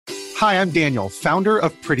Hi, I'm Daniel, founder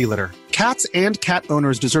of Pretty Litter. Cats and cat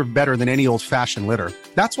owners deserve better than any old-fashioned litter.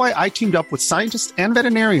 That's why I teamed up with scientists and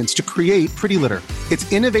veterinarians to create Pretty Litter.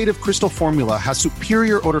 Its innovative crystal formula has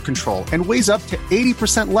superior odor control and weighs up to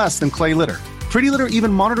 80% less than clay litter. Pretty Litter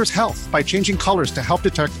even monitors health by changing colors to help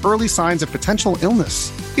detect early signs of potential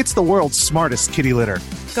illness. It's the world's smartest kitty litter.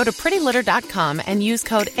 Go to prettylitter.com and use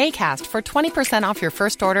code ACAST for 20% off your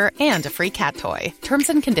first order and a free cat toy. Terms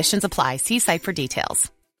and conditions apply. See site for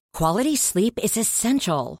details. Quality sleep is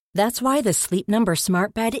essential. That's why the Sleep Number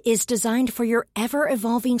Smart Bed is designed for your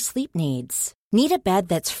ever-evolving sleep needs. Need a bed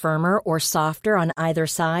that's firmer or softer on either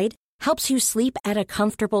side? Helps you sleep at a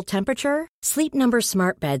comfortable temperature? Sleep Number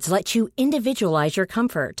Smart Beds let you individualize your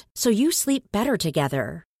comfort, so you sleep better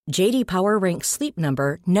together. J.D. Power ranks Sleep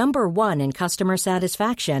Number number 1 in customer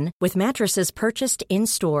satisfaction with mattresses purchased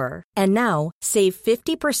in-store. And now, save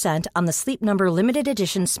 50% on the Sleep Number Limited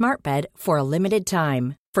Edition Smart Bed for a limited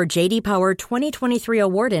time. For J.D. Power 2023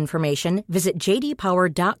 award information, visit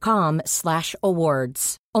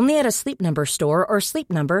jdpower.com/awards. Only at a Sleep Number store or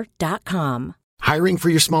sleepnumber.com. Hiring for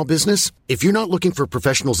your small business? If you're not looking for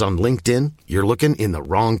professionals on LinkedIn, you're looking in the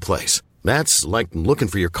wrong place. That's like looking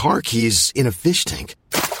for your car keys in a fish tank.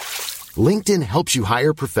 LinkedIn helps you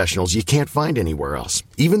hire professionals you can't find anywhere else,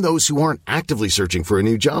 even those who aren't actively searching for a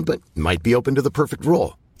new job but might be open to the perfect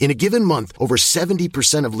role. In a given month, over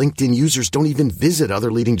 70% of LinkedIn users don't even visit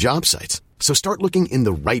other leading job sites. So start looking in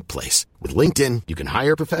the right place. With LinkedIn, you can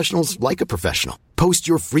hire professionals like a professional. Post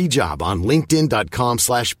your free job on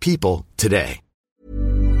linkedin.com/people today.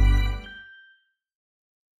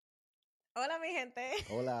 Hola, mi gente.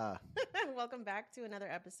 Hola. Welcome back to another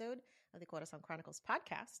episode of the Corazon Chronicles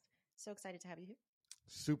podcast. So excited to have you here.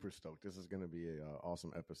 Super stoked. This is going to be an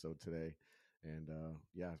awesome episode today. And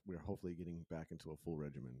yeah, we're hopefully getting back into a full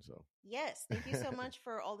regimen. So yes, thank you so much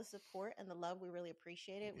for all the support and the love. We really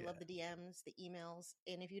appreciate it. We love the DMs, the emails.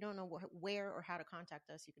 And if you don't know where or how to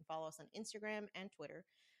contact us, you can follow us on Instagram and Twitter.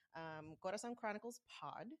 Corazon Chronicles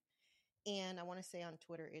Pod. And I want to say on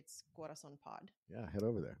Twitter, it's Corazon Pod. Yeah, head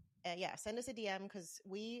over there. Yeah, send us a DM because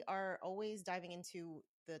we are always diving into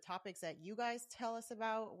the topics that you guys tell us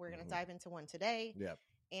about. We're going to dive into one today. Yeah.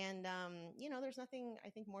 And, there's nothing,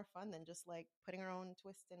 I think, more fun than just like putting our own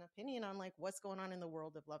twist and opinion on like what's going on in the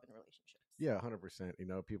world of love and relationships. Yeah, 100%.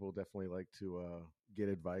 People definitely like to get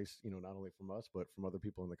advice, not only from us, but from other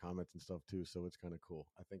people in the comments and stuff too. So it's kind of cool.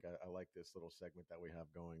 I think I like this little segment that we have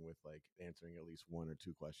going with like answering at least one or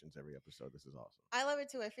two questions every episode. This is awesome. I love it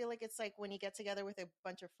too. I feel like it's like when you get together with a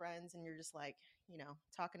bunch of friends and you're just like,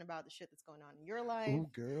 talking about the shit that's going on in your life. Oh,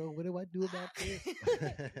 girl, what do I do about this?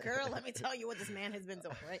 Girl, let me tell you what this man has been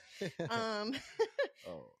doing, right?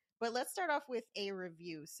 Oh. But let's start off with a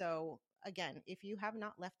review. So again, if you have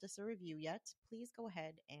not left us a review yet, please go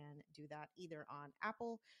ahead and do that either on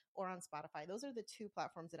Apple or on Spotify. Those are the two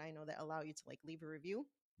platforms that I know that allow you to like leave a review.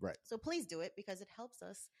 Right. So please do it because it helps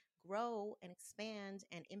us grow and expand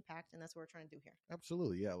and impact. And that's what we're trying to do here.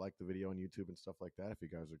 Absolutely. Yeah. Like the video on YouTube and stuff like that. If you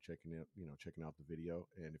guys are checking out the video,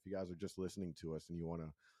 and if you guys are just listening to us and you want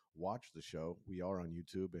to watch the show, we are on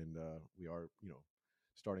YouTube and we are,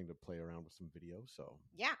 starting to play around with some videos. So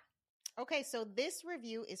yeah. Okay, so this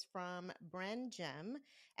review is from Bren Gem,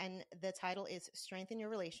 and the title is Strengthen Your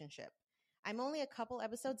Relationship. I'm only a couple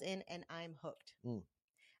episodes in, and I'm hooked.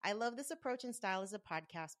 I love this approach and style as a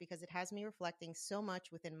podcast because it has me reflecting so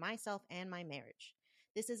much within myself and my marriage.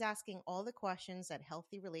 This is asking all the questions that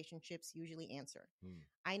healthy relationships usually answer.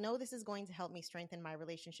 I know this is going to help me strengthen my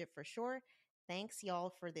relationship for sure. Thanks, y'all,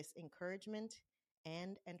 for this encouragement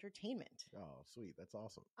and entertainment. Oh, sweet. That's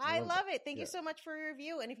awesome. I love it. Thank you so much for your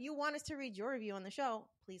review. And if you want us to read your review on the show,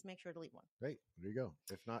 please make sure to leave one. Great. There you go.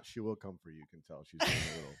 If not, she will come for you. You can tell she's doing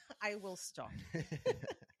a little. I will stalk.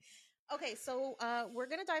 Okay, so we're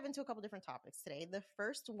going to dive into a couple different topics today. The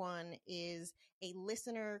first one is a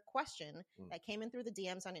listener question that came in through the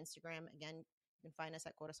DMs on Instagram. Again, you can find us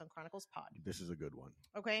at Corazon Chronicles Pod. This is a good one.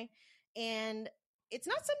 Okay. And it's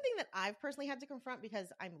not something that I've personally had to confront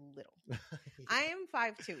because I'm little. I am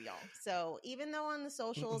 5'2", y'all. So even though on the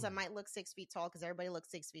socials I might look 6 feet tall because everybody looks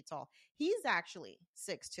 6 feet tall, he's actually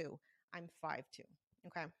 6'2". I'm 5'2".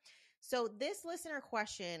 Okay. So this listener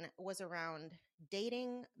question was around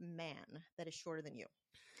dating man that is shorter than you.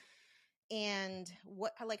 And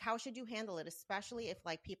how should you handle it, especially if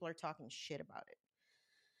like people are talking shit about it?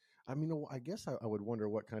 I mean, I guess I would wonder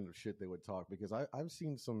what kind of shit they would talk, because I've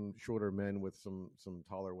seen some shorter men with some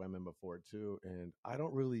taller women before too, and I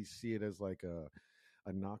don't really see it as like a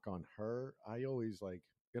knock on her. I always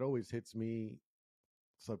it always hits me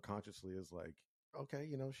subconsciously as like, okay,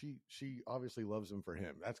 she obviously loves him for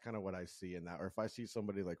him. That's kind of what I see in that. Or if I see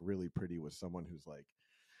somebody like really pretty with someone who's like,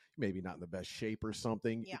 maybe not in the best shape or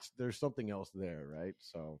something. Yeah. There's something else there, right?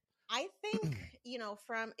 So I think,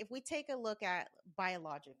 if we take a look at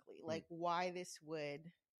biologically, like why this would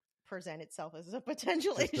present itself as a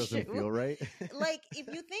potential just issue. doesn't feel right. Like, if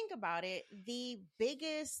you think about it, the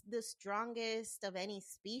biggest, the strongest of any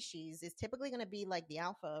species is typically going to be like the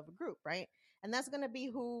alpha of a group, right? And that's going to be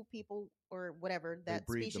who people or whatever that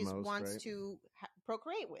species most, wants right? to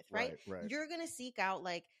procreate with, right? Right. You're going to seek out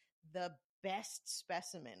like the best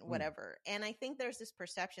specimen, whatever. And I think there's this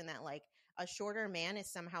perception that like a shorter man is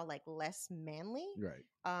somehow like less manly. Right.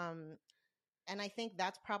 And I think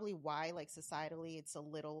that's probably why, like, societally, it's a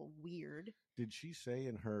little weird. Did she say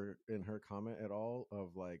in her comment at all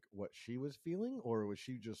of like what she was feeling, or was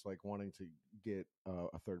she just like wanting to get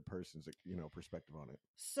a third person's perspective on it?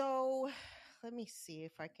 So let me see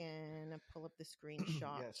if I can pull up the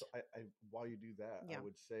screenshot. Yeah. So I while you do that, Yeah. I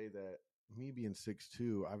would say that me being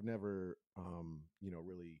 6'2", I've never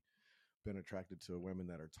really been attracted to women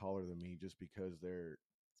that are taller than me, just because they're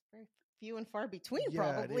very few and far between.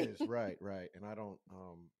 Yeah, probably. it is. Right. And I don't.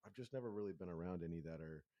 I've just never really been around any that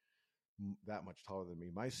are that much taller than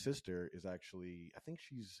me. My sister is actually, I think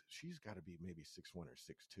she's got to be maybe 6'1" or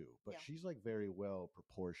 6'2", but she's like very well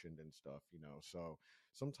proportioned and stuff. So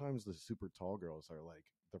sometimes the super tall girls are like,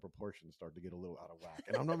 the proportions start to get a little out of whack.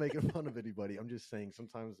 And I'm not making fun of anybody. I'm just saying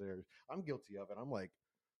sometimes I'm guilty of it. I'm like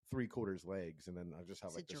 3/4 legs, and then I just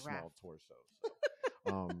have like a small torso.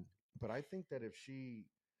 So, but I think that if she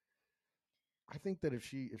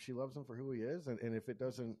loves him for who he is, and if it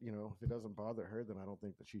doesn't, if it doesn't bother her, then I don't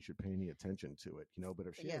think that she should pay any attention to it, But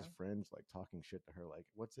if she has friends like talking shit to her, like,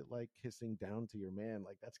 what's it like kissing down to your man?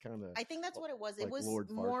 Like, that's kind of. I think that's what it was. Like it was Lord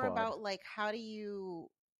more Farquaad. about like, how do you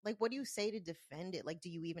what do you say to defend it? Like, do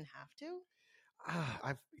you even have to?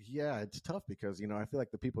 Yeah, it's tough because I feel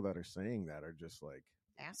like the people that are saying that are just like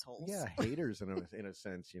assholes. Yeah, haters in a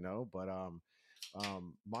sense, But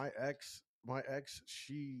my ex,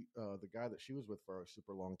 she the guy that she was with for a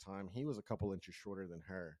super long time, he was a couple inches shorter than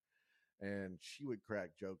her, and she would crack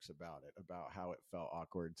jokes about how it felt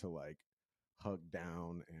awkward to like hug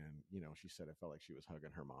down, and she said it felt like she was hugging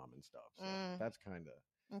her mom and stuff. So that's kind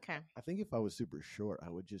of okay. I think if I was super short, I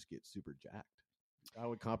would just get super jacked. I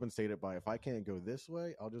would compensate it by, if I can't go this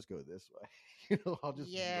way, I'll just go this way. I'll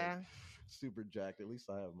just be like super jacked. At least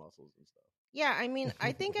I have muscles and stuff. Yeah, I mean,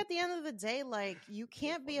 I think at the end of the day, like, you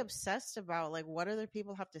can't be obsessed about like what other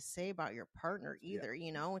people have to say about your partner either.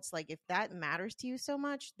 It's like, if that matters to you so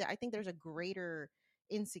much, that I think there's a greater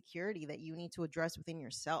insecurity that you need to address within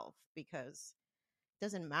yourself, because it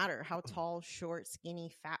doesn't matter how tall, short,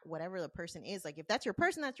 skinny, fat, whatever the person is. Like, if that's your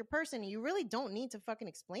person, that's your person. You really don't need to fucking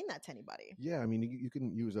explain that to anybody. Yeah, I mean, you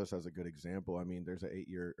can use us as a good example. I mean, there's an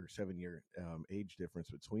 8-year or 7-year age difference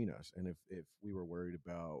between us, and if we were worried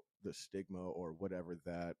about the stigma or whatever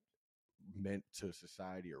that meant to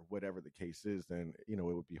society or whatever the case is, then it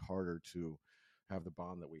would be harder to have the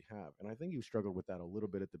bond that we have. And I think you struggled with that a little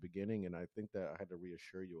bit at the beginning, and I think that I had to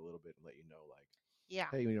reassure you a little bit and let you know, like,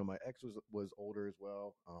 hey, my ex was older as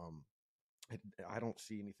well. I don't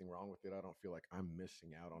see anything wrong with it. I don't feel like I'm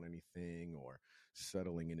missing out on anything or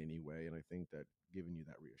settling in any way. And I think that giving you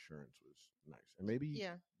that reassurance was nice. And maybe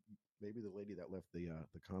the lady that left the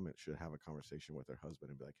comment should have a conversation with her husband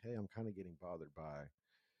and be like, hey, I'm kind of getting bothered by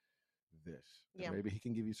this. And maybe he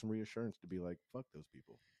can give you some reassurance to be like, fuck those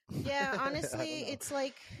people. Yeah, honestly, it's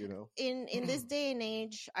like, in this day and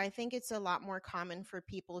age, I think it's a lot more common for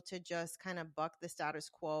people to just kind of buck the status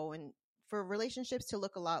quo, and for relationships to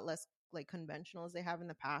look a lot less like conventional as they have in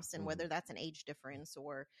the past. And whether that's an age difference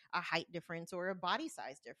or a height difference or a body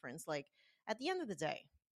size difference, like, at the end of the day,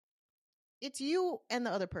 it's you and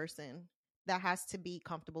the other person that has to be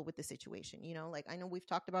comfortable with the situation. Like, I know we've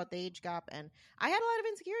talked about the age gap, and I had a lot of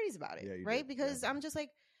insecurities about it, right? Because I'm just like,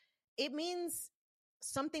 it means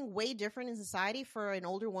something way different in society for an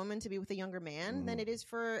older woman to be with a younger man than it is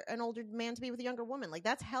for an older man to be with a younger woman. Like,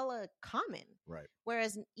 that's hella common. Right.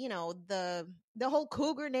 Whereas, the whole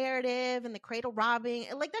cougar narrative and the cradle robbing,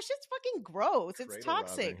 like, that shit's fucking gross. It's cradle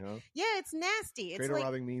toxic. Robbing, huh? Yeah, it's nasty. Cradle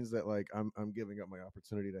robbing means that, like, I'm giving up my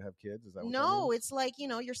opportunity to have kids. Is that what that means? It's like,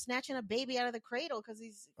 you're snatching a baby out of the cradle because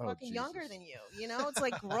he's fucking younger than you. It's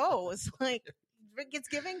like gross. Like, it's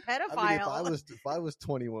giving pedophile. I mean, if I was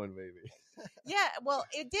 21, maybe. Yeah, well,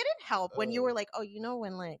 it didn't help when you were like,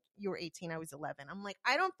 when like you were 18, I was 11. I'm like,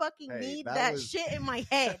 I don't fucking need that shit in my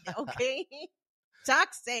head, okay?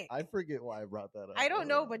 Toxic. I forget why I brought that up. I don't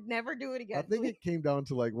know, but never do it again. I think it came down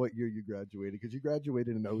to like what year you graduated, because you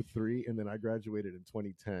graduated in 2003 and then I graduated in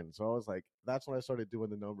 2010. So I was like, that's when I started doing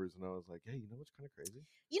the numbers, and I was like, hey, you know what's kind of crazy?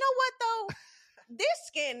 You know what though? This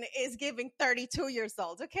skin is giving 32 years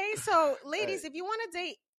old, okay? So ladies, if you want to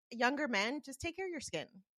date younger men, just take care of your skin.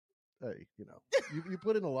 Hey, you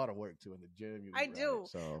put in a lot of work too in the gym. I do. Right,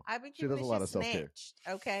 so I've been she does a lot of self-care.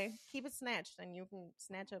 Okay, keep it snatched, and you can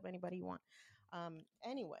snatch up anybody you want.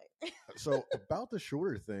 Anyway. So about the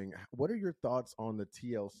shorter thing, what are your thoughts on the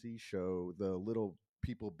TLC show, The Little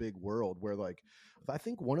People Big World, where like I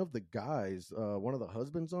think one of the guys, one of the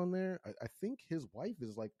husbands on there, I think his wife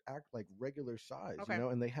is like act like regular size, Okay.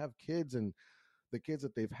 and they have kids, and the kids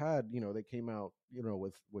that they've had, they came out,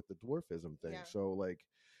 with the dwarfism thing. Yeah. So like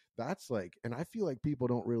that's like, and I feel like people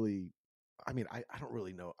don't really. I mean, I don't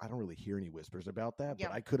really know. I don't really hear any whispers about that, Yeah.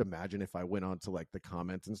 but I could imagine if I went on to like the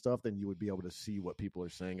comments and stuff, then you would be able to see what people are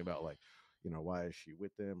saying about like, why is she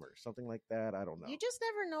with them or something like that. I don't know. You just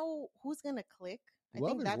never know who's gonna click. I Love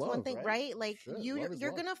think is that's one love, thing, right? Like Shit, you're love is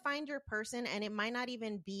love. gonna find your person, and it might not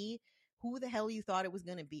even be who the hell you thought it was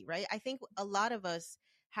gonna be, right? I think a lot of us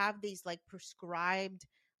have these like prescribed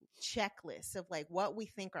checklists of like what we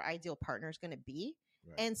think our ideal partner is gonna be.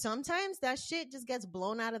 Right. And sometimes that shit just gets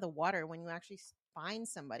blown out of the water when you actually find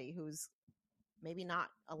somebody who's maybe not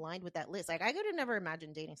aligned with that list. Like I could have never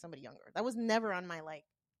imagined dating somebody younger. That was never on my like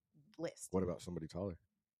list. What about somebody taller?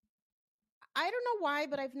 I don't know why,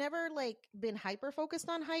 but I've never like been hyper focused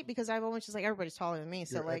on height because I've always just like everybody's taller than me.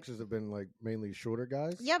 So Your like exes have been like mainly shorter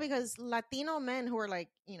guys. yeah, because Latino men who are like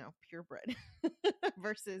purebred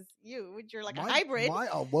versus you, which you're like a hybrid. My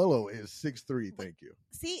abuelo is 6'3". Thank you.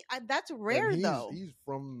 See, that's rare though.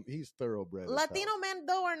 He's thoroughbred. Latino men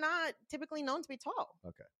though are not typically known to be tall.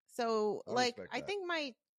 Okay. So like I that. think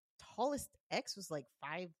my tallest ex was like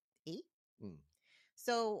 5'8". Mm.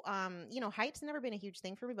 So height's never been a huge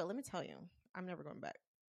thing for me, but let me tell you, I'm never going back.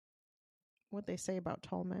 What they say about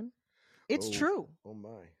tall men, it's true. Oh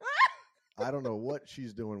my. I don't know what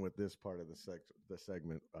she's doing with this part of the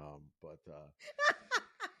segment, but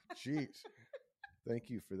jeez, thank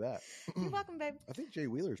you for that. You're welcome, babe. I think Jay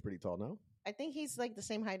Wheeler's pretty tall now. I think he's like the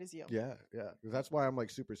same height as you. Yeah. That's why I'm like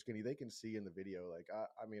super skinny. They can see in the video. Like, I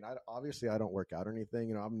obviously I don't work out or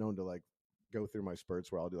anything. I'm known to like go through my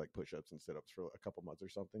spurts where I'll do like push-ups and sit-ups for a couple months or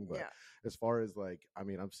something. But as far as like, I'm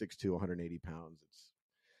 6'2", 180 pounds.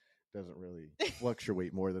 Doesn't really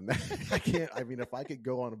fluctuate more than that. I can't. If I could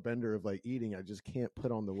go on a bender of like eating, I just can't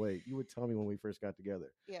put on the weight. You would tell me when we first got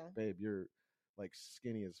together, yeah, babe, you're like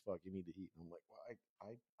skinny as fuck. You need to eat. And I'm like, well,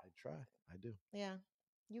 I try. I do. Yeah,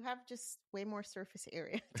 you have just way more surface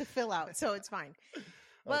area to fill out, so it's fine.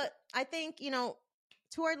 But Okay. I think to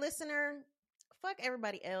our listener, fuck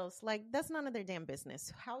everybody else. Like that's none of their damn business.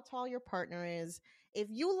 How tall your partner is. If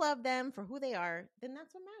you love them for who they are, then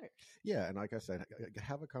that's what matters. Yeah, and like I said,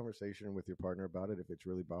 have a conversation with your partner about it if it's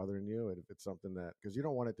really bothering you, and if it's something that, because you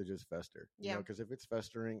don't want it to just fester. Yeah. Because if it's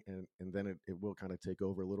festering and then it will kind of take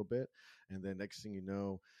over a little bit, and then next thing you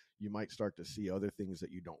know, you might start to see other things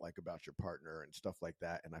that you don't like about your partner and stuff like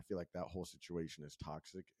that. And I feel like that whole situation is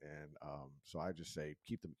toxic. And so I just say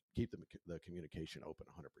keep the communication open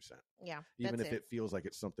 100%. Yeah. Even if it feels like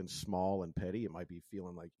it's something small and petty, it might be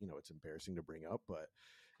feeling like, it's embarrassing to bring up, but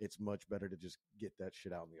it's much better to just get that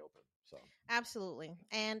shit out in the open. So absolutely.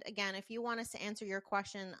 And again, if you want us to answer your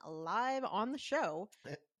question live on the show,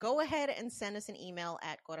 go ahead and send us an email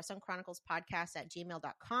at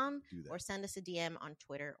corazonchroniclespodcast@gmail.com or send us a DM on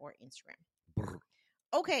Twitter or Instagram. Brr.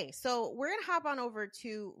 Okay, so we're going to hop on over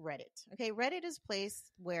to Reddit. Okay, Reddit is a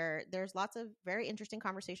place where there's lots of very interesting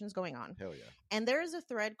conversations going on. Hell yeah. And there is a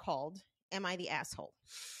thread called, Am I the Asshole?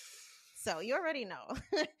 So you already know.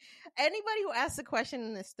 Anybody who asks a question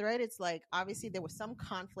in this thread, it's like, obviously there was some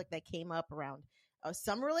conflict that came up around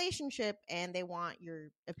some relationship, and they want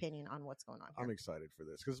your opinion on what's going on here. I'm excited for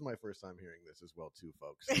this because this is my first time hearing this as well too,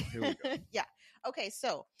 folks. So here we go. Yeah. Okay,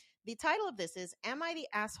 so the title of this is, Am I the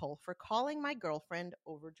Asshole for Calling My Girlfriend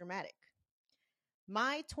Over Dramatic?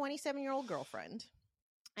 My 27-year-old girlfriend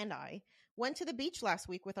and I went to the beach last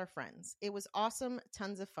week with our friends. It was awesome,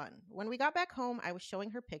 tons of fun. When we got back home, I was showing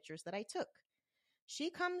her pictures that I took. She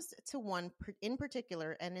comes to one in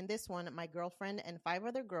particular, and in this one, my girlfriend and 5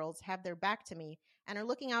 other girls have their back to me and are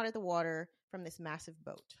looking out at the water from this massive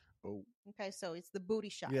boat. Oh. Okay, so it's the booty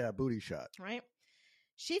shot. Yeah, booty shot. Right?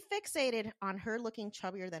 She fixated on her looking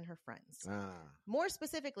chubbier than her friends. More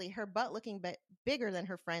specifically, her butt looking bigger than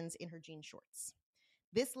her friends in her jean shorts.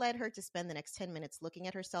 This led her to spend the next 10 minutes looking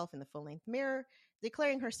at herself in the full-length mirror,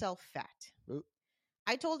 declaring herself fat. Ooh.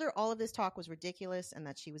 I told her all of this talk was ridiculous and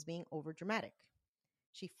that she was being overdramatic.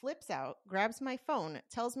 She flips out, grabs my phone,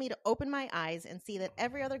 tells me to open my eyes and see that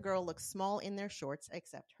every other girl looks small in their shorts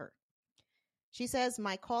except her. She says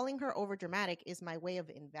my calling her overdramatic is my way of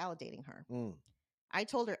invalidating her. I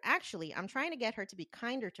told her, actually, I'm trying to get her to be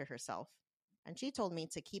kinder to herself, and she told me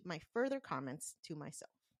to keep my further comments to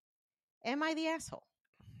myself. Am I the asshole?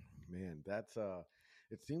 Man, that's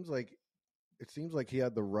it seems like he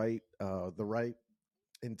had the right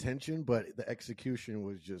intention, but the execution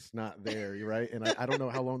was just not there. You're right. And I don't know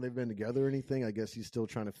how long they've been together or anything. I guess he's still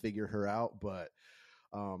trying to figure her out, but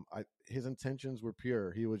his intentions were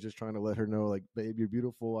pure. He was just trying to let her know, like, babe, you're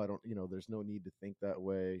beautiful. I don't, there's no need to think that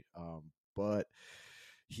way. But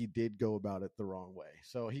he did go about it the wrong way.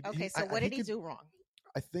 So what did he do wrong?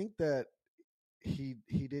 I think that he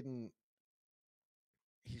didn't,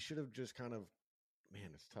 he should have just kind of,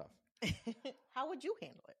 man, it's tough. How would you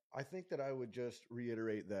handle it? I think that I would just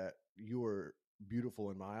reiterate that you were beautiful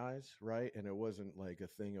in my eyes, right? And it wasn't like a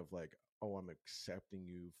thing of like, oh, I'm accepting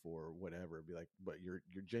you for whatever. Be like, but you're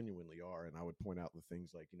genuinely are. And I would point out the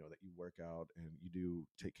things like, that you work out and you do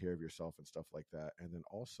take care of yourself and stuff like that. And then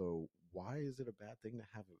also, why is it a bad thing to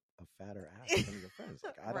have a fatter ass than your friends?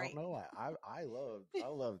 Like, I don't know. I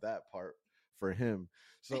love that part for him.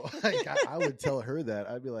 So like, I would tell her that.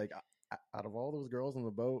 I'd be like, out of all those girls on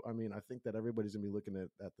the boat, I mean, I think that everybody's gonna be looking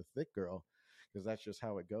at the thick girl, because that's just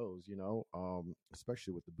how it goes,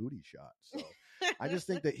 especially with the booty shot. So I just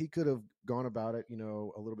think that he could have gone about it, a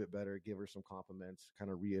little bit better, give her some compliments,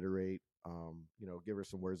 kind of reiterate, give her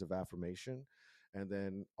some words of affirmation, and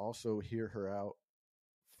then also hear her out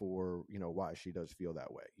for, why she does feel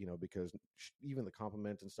that way, because even the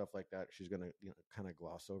compliments and stuff like that, she's going to, kind of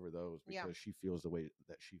gloss over those because she feels the way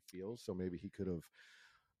that she feels. So maybe he could have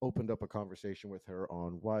opened up a conversation with her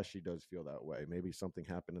on why she does feel that way. Maybe something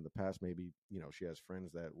happened in the past. Maybe, she has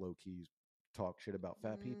friends that low key talk shit about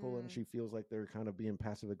fat people and she feels like they're kind of being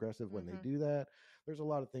passive aggressive when they do that. There's a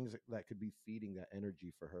lot of things that could be feeding that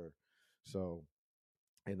energy for her. So,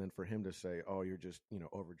 and then for him to say, oh, you're just,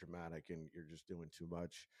 over dramatic and you're just doing too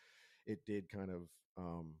much. It did kind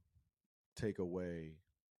of take away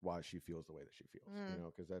why she feels the way that she feels,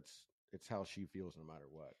 because it's how she feels no matter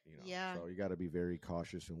what, Yeah. So you got to be very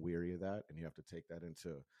cautious and weary of that. And you have to take that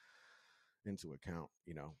into account,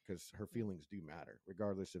 because her feelings do matter,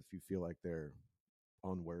 regardless if you feel like they're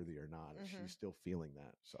unworthy or not. She's still feeling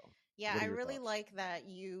that. So yeah, I really like that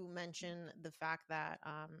you mentioned the fact that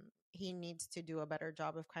he needs to do a better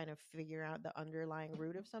job of kind of figuring out the underlying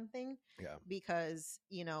root of something. Yeah. Because,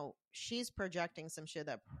 she's projecting some shit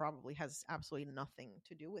that probably has absolutely nothing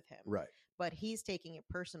to do with him. Right. But he's taking it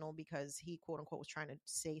personal because he, quote unquote, was trying to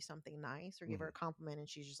say something nice or give her a compliment. And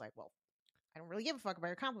she's just like, well, I don't really give a fuck about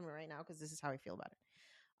your compliment right now because this is how I feel about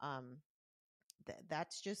it.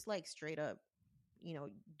 That's just like straight up,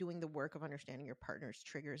 doing the work of understanding your partner's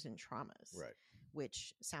triggers and traumas. Right.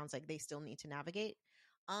 Which sounds like they still need to navigate.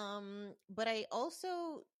 But I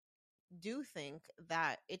also do think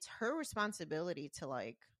that it's her responsibility to,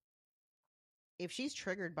 like, if she's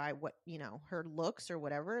triggered by what, her looks or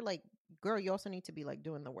whatever, like, girl, you also need to be like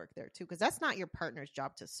doing the work there too. Cause that's not your partner's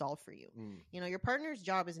job to solve for you. Your partner's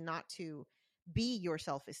job is not to be your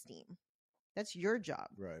self-esteem. That's your job.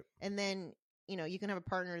 Right. And then, you can have a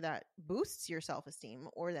partner that boosts your self-esteem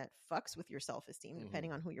or that fucks with your self-esteem,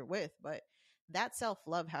 depending on who you're with. But that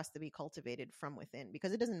self-love has to be cultivated from within,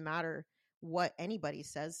 because it doesn't matter what anybody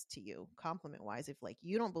says to you compliment wise. If like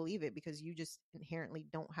you don't believe it because you just inherently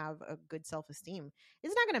don't have a good self-esteem,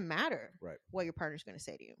 it's not going to matter what your partner's going to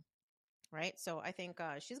say to you. Right. So I think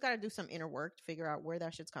she's got to do some inner work to figure out where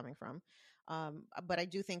that shit's coming from. But I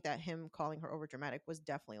do think that him calling her over dramatic was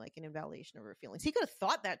definitely like an invalidation of her feelings. He could have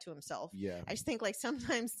thought that to himself. Yeah. I just think like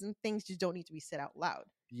sometimes some things just don't need to be said out loud.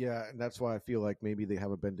 Yeah. And that's why I feel like maybe they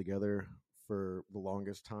haven't been together for the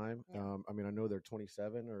longest time. Yeah. I mean, I know they're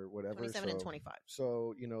 27 or whatever. 27 and 25.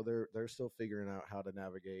 So, they're still figuring out how to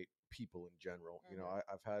navigate people in general.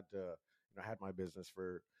 I've had to, I had my business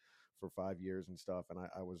for 5 years and stuff. And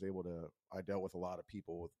I dealt with a lot of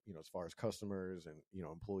people with, as far as customers and,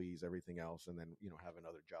 employees, everything else. And then, having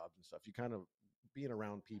other jobs and stuff, you kind of being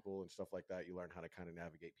around people and stuff like that, you learn how to kind of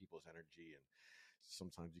navigate people's energy. And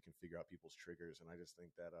sometimes you can figure out people's triggers. And I just think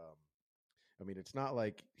that, I mean, it's not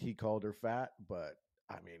like he called her fat, but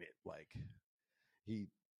I mean, he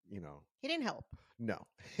didn't help. No,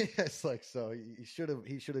 it's like, so he should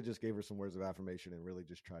have just gave her some words of affirmation and really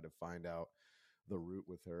just tried to find out the root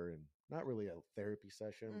with her, and not really a therapy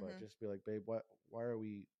session, but just be like, babe, why are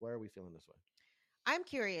we feeling this way? I'm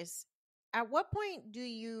curious, at what point do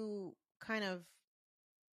you kind of,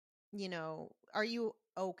 are you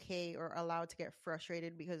okay or allowed to get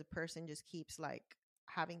frustrated because a person just keeps like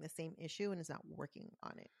having the same issue and is not working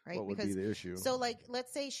on it, right? What would be the issue? So like,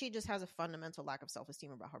 let's say she just has a fundamental lack of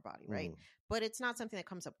self-esteem about her body, right? But it's not something that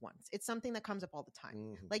comes up once. It's something that comes up all the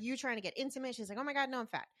time. Like you trying to get intimate, she's like, oh my God, no, I'm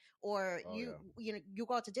fat. Or you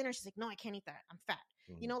go out to dinner, she's like, no, I can't eat that, I'm fat.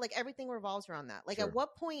 Like everything revolves around that. Like at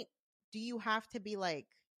what point do you have to be like,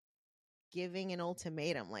 giving an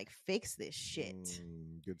ultimatum, like, fix this shit.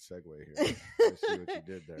 Good segue here. I see what you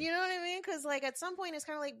did there. You know what I mean? Because, like, at some point, it's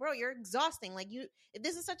kind of like, bro, you're exhausting. Like, if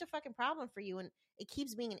this is such a fucking problem for you and it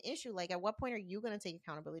keeps being an issue, like, at what point are you going to take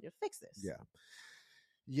accountability to fix this?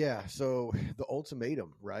 Yeah. So the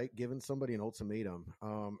ultimatum, right? Giving somebody an ultimatum,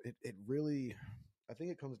 it really, I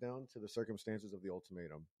think it comes down to the circumstances of the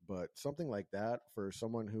ultimatum. But something like that for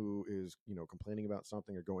someone who is, complaining about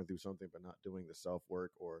something or going through something but not doing the self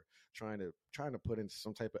work or trying to put in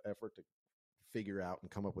some type of effort to figure out and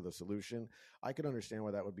come up with a solution, I could understand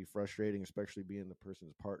why that would be frustrating, especially being the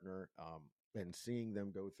person's partner, and seeing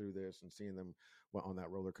them go through this and seeing them on that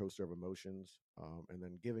roller coaster of emotions, and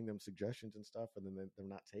then giving them suggestions and stuff, and then they're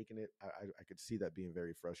not taking it. I could see that being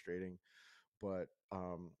very frustrating. But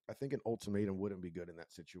I think an ultimatum wouldn't be good in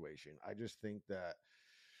that situation. I just think that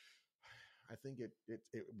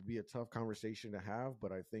it would be a tough conversation to have,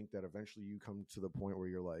 but I think that eventually you come to the point where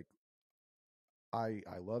you're like, I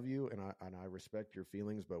love you and I respect your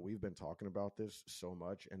feelings, but we've been talking about this so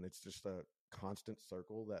much, and it's just a constant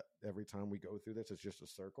circle that every time we go through this, it's just a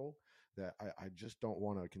circle that I just don't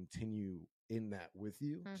want to continue in that with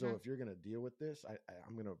you. Mm-hmm. So if you're going to deal with this,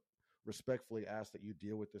 I'm going to respectfully ask that you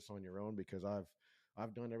deal with this on your own, because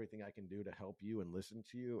I've done everything I can do to help you and listen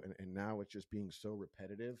to you. And now it's just being so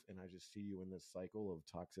repetitive, and I just see you in this cycle of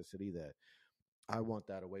toxicity that I want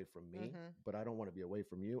that away from me, mm-hmm. but I don't want to be away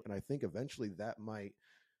from you. And I think eventually that might,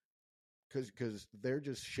 because they're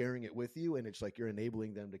just sharing it with you, and it's like you're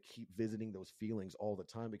enabling them to keep visiting those feelings all the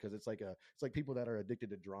time, because it's like people that are addicted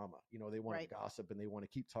to drama. They want to gossip and they want to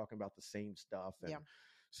keep talking about the same stuff. And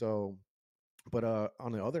so, but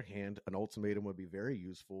on the other hand, an ultimatum would be very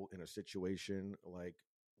useful in a situation like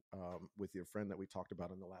with your friend that we talked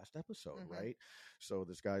about in the last episode, mm-hmm. right? So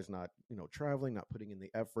this guy's not, traveling, not putting in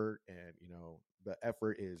the effort, and the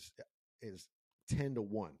effort is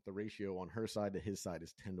 10-1. The ratio on her side to his side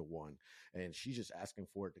is 10-1, and she's just asking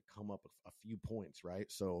for it to come up a few points, right?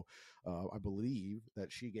 So I believe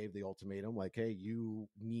that she gave the ultimatum, like, hey, you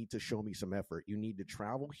need to show me some effort. You need to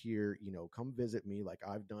travel here, come visit me like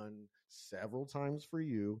I've done several times for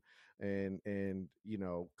you, and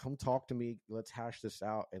come talk to me. Let's hash this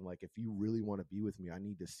out. And like, if you really want to be with me, I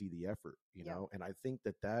need to see the effort, and I think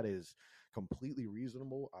that is completely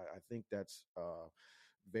reasonable. I think that's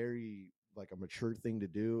very like a mature thing to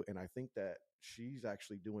do. And I think that she's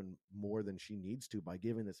actually doing more than she needs to by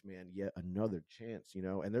giving this man yet another chance,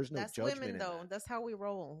 and there's no judgment women, though. That's how we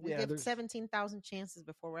roll. We give 17,000 chances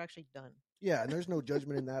before we're actually done. Yeah. And there's no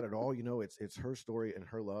judgment in that at all. It's her story and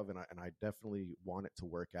her love. And I definitely want it to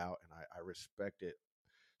work out. And I respect it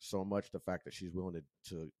so much, the fact that she's willing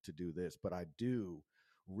to do this. But I do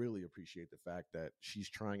really appreciate the fact that she's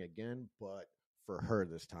trying again, but for her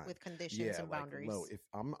this time with conditions and boundaries. No, if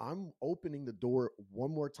I'm opening the door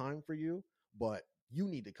one more time for you, but you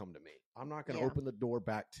need to come to me. I'm not going to open the door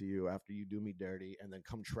back to you after you do me dirty and then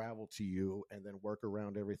come travel to you and then work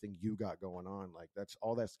around everything you got going on. Like, that's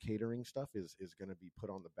catering stuff is going to be put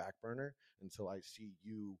on the back burner until I see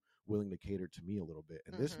you willing to cater to me a little bit.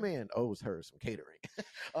 And mm-hmm. this man owes her some catering.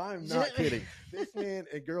 I'm not kidding. This man,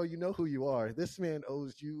 and girl, you know who you are. This man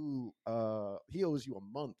owes you, he owes you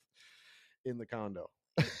a month in the condo.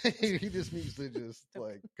 He just needs to just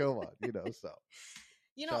like, come on, so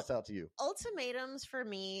shouts out to you. Ultimatums for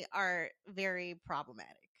me are very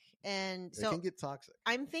problematic, and so it can get toxic.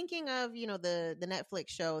 I'm thinking of the Netflix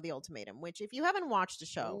show The Ultimatum, which, if you haven't watched the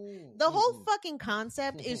show, the whole fucking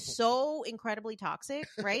concept is so incredibly toxic,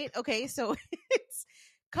 right? Okay, so it's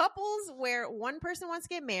couples where one person wants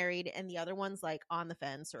to get married and the other one's like on the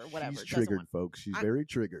fence or whatever. She's triggered, folks. She's very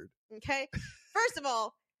triggered. Okay, first of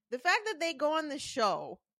all, the fact that they go on the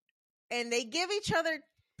show and they give each other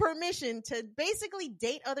permission to basically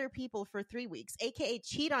date other people for 3 weeks, aka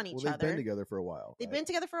cheat on each other. They've been together for a while. They've been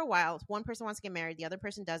together for a while. One person wants to get married, the other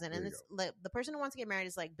person doesn't. And it's the person who wants to get married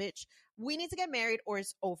is like, bitch, we need to get married or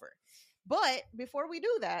it's over. But before we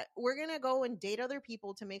do that, we're going to go and date other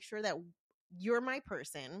people to make sure that you're my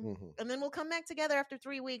person. Mm-hmm. And then we'll come back together after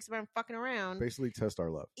 3 weeks if I'm fucking around. Basically test our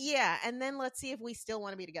love. Yeah. And then let's see if we still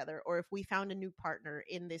want to be together or if we found a new partner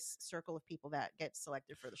in this circle of people that get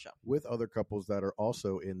selected for the show. With other couples that are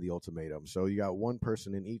also in the ultimatum. So you got one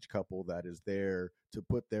person in each couple that is there to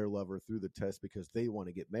put their lover through the test because they want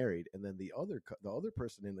to get married. And then the other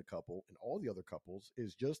person in the couple and all the other couples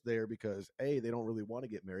is just there because they don't really want to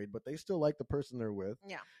get married, but they still like the person they're with.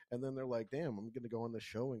 Yeah. And then they're like, damn, I'm going to go on the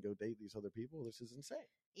show and go date these other people. This is insane.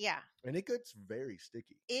 Yeah. And it gets very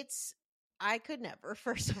sticky. I could never,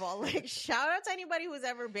 first of all, like, shout out to anybody who's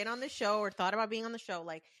ever been on the show or thought about being on the show.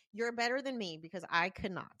 Like, you're better than me because I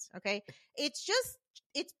could not. Okay. It's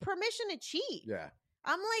permission to cheat. Yeah.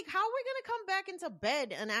 I'm like, how are we going to come back into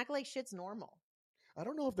bed and act like shit's normal? I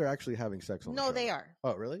don't know if they're actually having sex on the show. No, they are.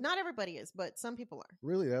 Oh, really? Not everybody is, but some people are.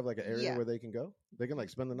 Really? They have like an area where they can go? They can like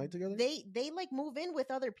spend the night together? They like move in with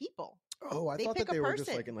other people. Oh, I thought that they were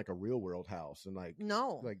just like in like a real world house and like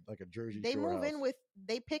no, like a Jersey They Shore move house. in with.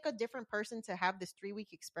 They pick a different person to have this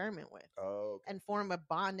 3-week experiment with. Oh, okay. And form a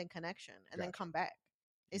bond and connection, and then come back.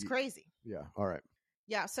 It's crazy. Yeah. All right.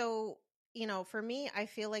 Yeah. So, for me, I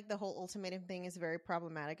feel like the whole ultimatum thing is very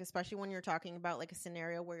problematic, especially when you're talking about like a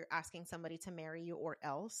scenario where you're asking somebody to marry you or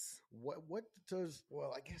else. What does,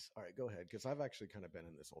 well, I guess, all right, go ahead. Because I've actually kind of been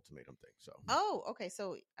in this ultimatum thing. So. Oh, okay.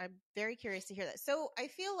 So I'm very curious to hear that. So I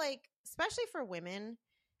feel like, especially for women,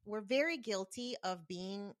 we're very guilty of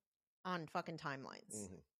being on fucking timelines.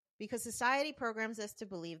 Mm-hmm. Because society programs us to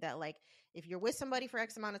believe that like, if you're with somebody for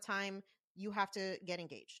X amount of time, you have to get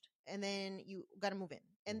engaged. And then you got to move in,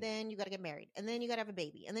 and then you got to get married, and then you got to have a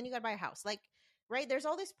baby, and then you got to buy a house. Like, right? There's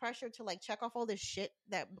all this pressure to like check off all this shit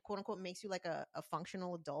that quote unquote makes you like a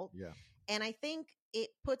functional adult. Yeah. And I think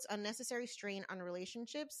it puts unnecessary strain on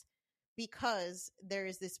relationships because there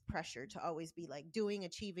is this pressure to always be like doing,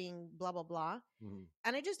 achieving, blah, blah, blah. Mm-hmm.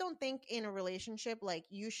 And I just don't think in a relationship, like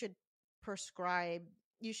you should prescribe,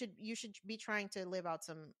 you should be trying to live out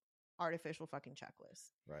some artificial fucking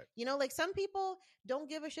checklist. Right. Like some people don't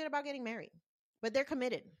give a shit about getting married, but they're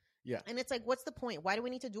committed. Yeah. And it's like, what's the point? Why do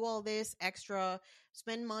we need to do all this extra,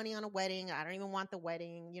 spend money on a wedding? I don't even want the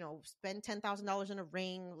wedding, spend $10,000 on a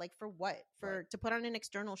ring. Like for what? To put on an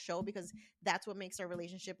external show because that's what makes our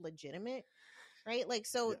relationship legitimate. Right. Like,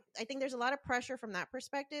 so I think there's a lot of pressure from that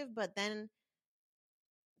perspective, but then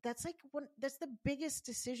that's like, that's the biggest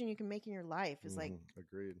decision you can make in your life is like,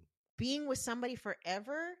 agreed. Being with somebody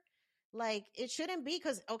forever. Like, it shouldn't be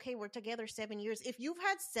because, okay, we're together 7 years. If you've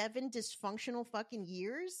had 7 dysfunctional fucking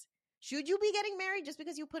years, should you be getting married just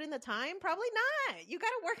because you put in the time? Probably not. You got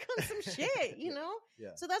to work on some shit, know? Yeah.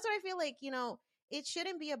 So that's what I feel like, it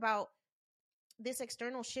shouldn't be about this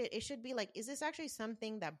external shit. It should be like, is this actually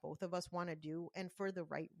something that both of us want to do and for the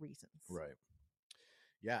right reasons? Right.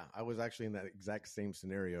 Yeah, I was actually in that exact same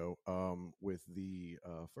scenario with the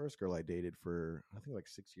first girl I dated for, I think, like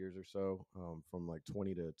 6 years or so, from like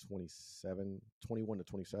 20 to 27, 21 to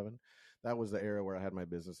 27. That was the era where I had my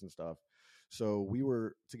business and stuff. So we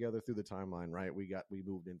were together through the timeline, right? We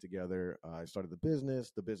moved in together. I started the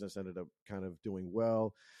business. The business ended up kind of doing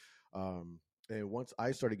well. And once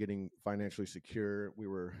I started getting financially secure, we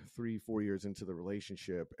were 3-4 years into the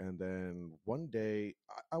relationship. And then one day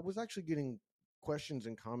I was actually getting questions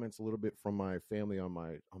and comments a little bit from my family on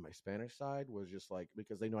my Spanish side, was just like,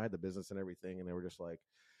 because they know I had the business and everything, and they were just like,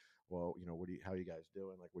 well, how are you guys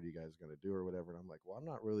doing? Like, what are you guys going to do or whatever? And I'm like, well,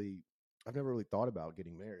 I've never really thought about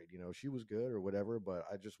getting married. She was good or whatever, but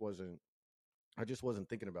I just wasn't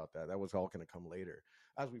thinking about that. That was all going to come later,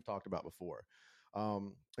 as we've talked about before.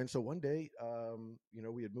 And so one day,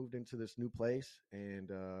 we had moved into this new place, and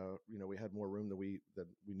we had more room than we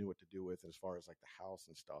knew what to do with as far as like the house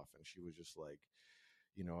and stuff. And she was just like,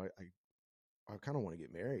 I kind of want to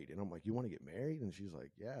get married. And I'm like, you want to get married? And she's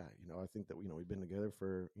like, yeah, I think that, we've been together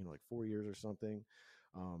for, like 4 years or something.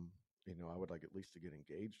 I would like at least to get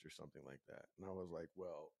engaged or something like that. And I was like,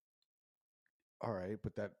 well, all right,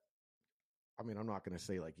 but I'm not going to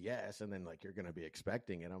say like yes, and then like you're going to be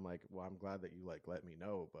expecting it. I'm like, well, I'm glad that you like let me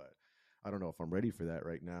know, but I don't know if I'm ready for that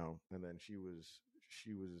right now. And then she was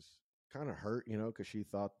kind of hurt, because she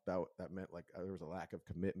thought that meant like there was a lack of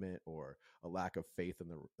commitment or a lack of faith in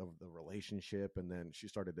the relationship. And then she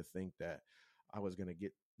started to think that I was going to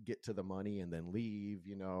get to the money and then leave,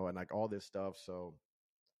 and like all this stuff. So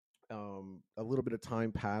a little bit of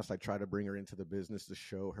time passed. I tried to bring her into the business to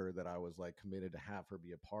show her that I was like committed to have her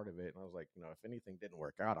be a part of it. And I was like, if anything didn't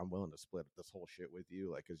work out, I'm willing to split this whole shit with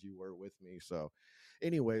you, like, cause you were with me. So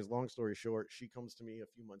anyways, long story short, she comes to me a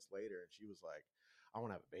few months later and she was like, I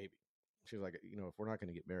want to have a baby. She was like, if we're not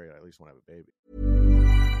going to get married, I at least want to have a baby.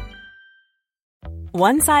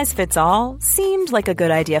 One size fits all seemed like a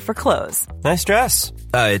good idea for clothes. Nice dress.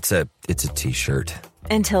 It's a t-shirt.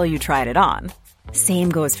 Until you tried it on. Same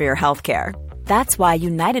goes for your healthcare. That's why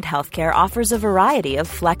United Healthcare offers a variety of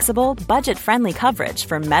flexible, budget-friendly coverage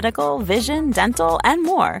for medical, vision, dental, and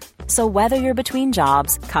more. So whether you're between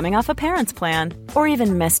jobs, coming off a parent's plan, or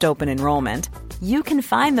even missed open enrollment, you can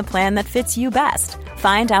find the plan that fits you best.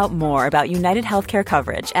 Find out more about United Healthcare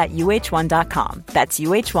coverage at UH1.com. That's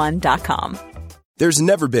UH1.com. There's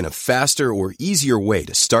never been a faster or easier way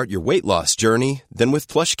to start your weight loss journey than with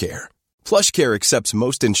PlushCare. PlushCare accepts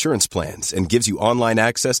most insurance plans and gives you online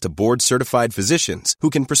access to board-certified physicians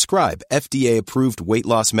who can prescribe FDA-approved weight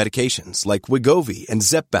loss medications like Wegovy and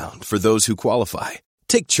Zepbound for those who qualify.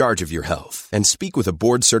 Take charge of your health and speak with a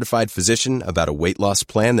board-certified physician about a weight loss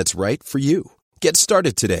plan that's right for you. Get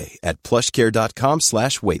started today at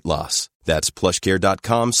plushcare.com/weight loss. That's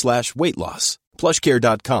plushcare.com/weight loss.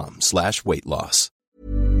 plushcare.com/weight loss.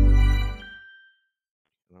 And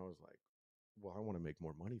I was like, well, I want to make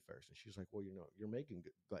more money first. And she's like, well, you're making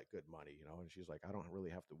good money, And she's like, I don't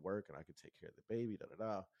really have to work, and I could take care of the baby, da da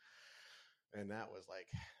da. And that was like,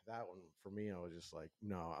 that one for me. I was just like,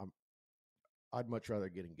 no, I'd much rather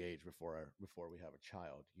get engaged before we have a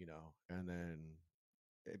child, And then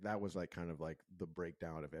that was like kind of like the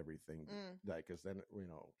breakdown of everything, like, because then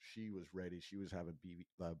she was ready. She was having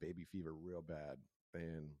baby fever real bad,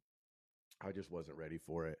 and I just wasn't ready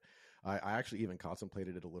for it. I actually even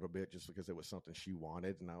contemplated it a little bit just because it was something she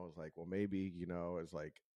wanted, and I was like, well, maybe it's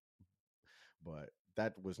like, but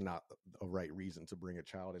that was not a right reason to bring a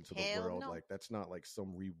child into the world. No. Like, that's not like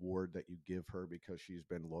some reward that you give her because she's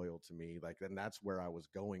been loyal to me. Like, and that's where I was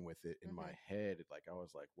going with it in my head. Like, I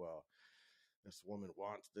was like, well, this woman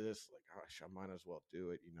wants this. Like, gosh, I might as well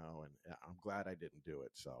do it, and I'm glad I didn't do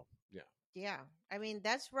it. So, yeah. Yeah. I mean,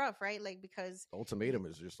 that's rough, right? Like, because Ultimatum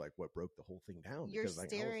is just like what broke the whole thing down. You're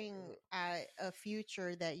staring at a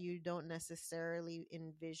future that you don't necessarily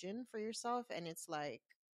envision for yourself. And it's like,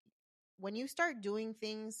 when you start doing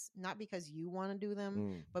things, not because you want to do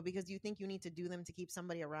them, but because you think you need to do them to keep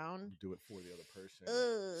somebody around. Do it for the other person.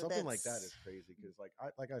 Something like that is crazy. Because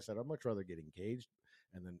like I said, I'd much rather get engaged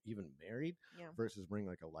and then even married versus bring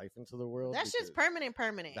like a life into the world. That's just permanent.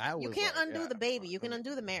 You can't undo the baby. You can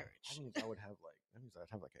undo the marriage. That means I'd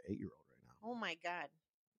have like an 8-year-old right now. Oh my God.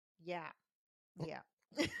 Yeah.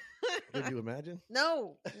 Can you imagine?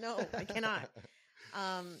 No, I cannot.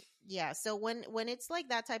 Yeah. So when it's like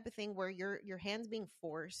that type of thing where your hand's being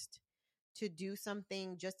forced to do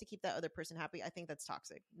something just to keep that other person happy, I think that's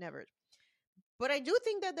toxic. Never. But I do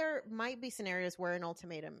think that there might be scenarios where an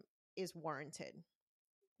ultimatum is warranted.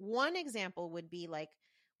 One example would be like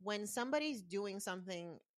when somebody's doing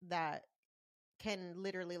something that can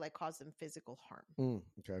literally like cause them physical harm.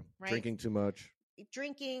 Okay. Right? Drinking,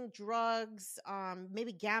 drugs,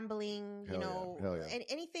 maybe gambling, Hell yeah.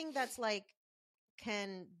 anything that's like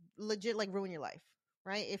can legit like ruin your life,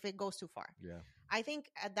 right? If it goes too far. Yeah. I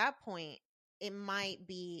think at that point, it might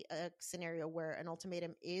be a scenario where an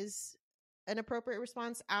ultimatum is an appropriate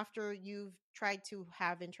response after you've tried to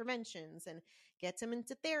have interventions and get them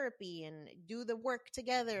into therapy and do the work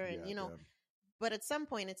together. And, but at some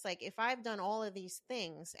point it's like, if I've done all of these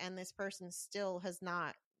things and this person still has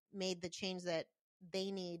not made the change that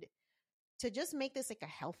they need to just make this like a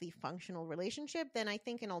healthy, functional relationship, then I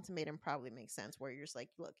think an ultimatum probably makes sense where you're just like,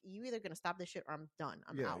 look, you either going to stop this shit or I'm done.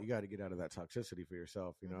 I'm out. You got to get out of that toxicity for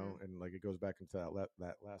yourself, know? And like it goes back into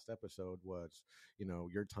that last episode was,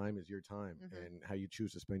 your time is your time and how you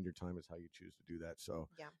choose to spend your time is how you choose to do that. So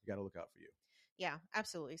you got to look out for you. Yeah,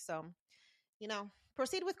 absolutely. So,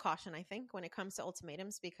 proceed with caution, I think, when it comes to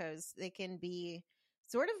ultimatums, because they can be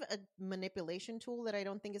sort of a manipulation tool that I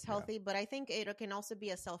don't think is healthy, but I think it can also be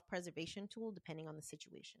a self-preservation tool depending on the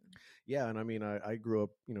situation. Yeah. And I mean, I grew up,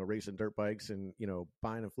 racing dirt bikes and,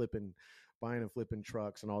 buying and flipping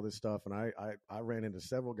trucks and all this stuff. And I ran into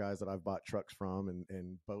several guys that I've bought trucks from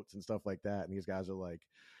and boats and stuff like that. And these guys are like,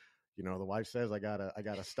 the wife says I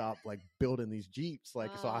gotta stop like building these Jeeps, like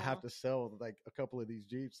so I have to sell like a couple of these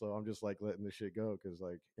Jeeps. So I'm just like letting this shit go because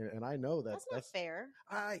like, and I know that's not fair.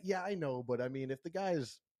 I know, but I mean, if the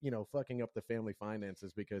guy's fucking up the family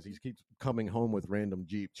finances because he keeps coming home with random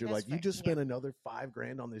Jeeps, you're that's like, fair. You just spent another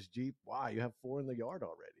 $5,000 on this Jeep. Why? You have 4 in the yard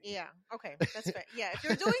already. Yeah. Okay, that's fair. Yeah, if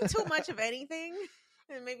you're doing too much of anything,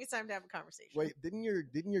 then maybe it's time to have a conversation. Wait, didn't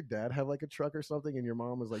your dad have like a truck or something, and your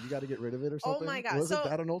mom was like, "You got to get rid of it" or something? Oh my God! Wasn't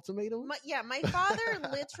that an ultimatum? My father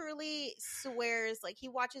literally swears, like he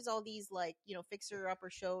watches all these like fixer upper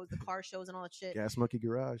shows, the car shows, and all that shit. Gas Monkey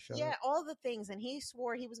Garage. All the things, and he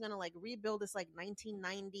swore he was gonna like rebuild this like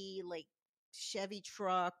 1990 like Chevy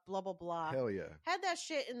truck, blah blah blah. Hell yeah! Had that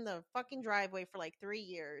shit in the fucking driveway for like 3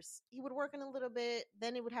 years. He would work in a little bit,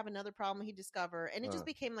 then it would have another problem he'd discover, and it just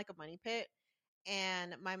became like a money pit.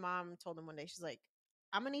 And my mom told him one day, she's like,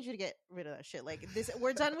 I'm gonna need you to get rid of that shit. Like this,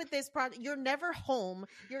 we're done with this project. You're never home.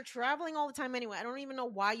 You're traveling all the time anyway. I don't even know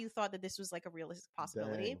why you thought that this was like a realistic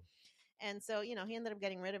possibility. Dang. And so, he ended up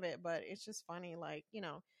getting rid of it, but it's just funny. Like,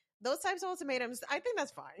 those types of ultimatums, I think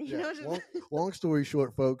that's fine. Yeah. Long story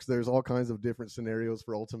short, folks, there's all kinds of different scenarios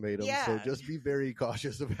for ultimatums. Yeah. So just be very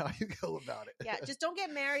cautious of how you go about it. Yeah. Just don't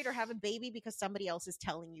get married or have a baby because somebody else is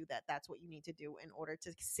telling you that that's what you need to do in order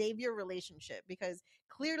to save your relationship. Because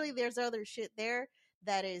clearly there's other shit there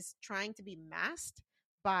that is trying to be masked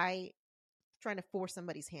by trying to force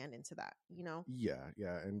somebody's hand into that, you know? Yeah.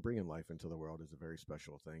 And bringing life into the world is a very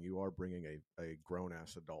special thing. You are bringing a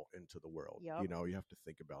grown-ass adult into the world. Yep. You know, you have to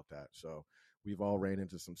think about that. So we've all ran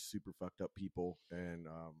into some super fucked up people, and,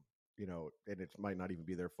 you know, and it might not even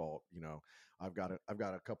be their fault. You know, I've got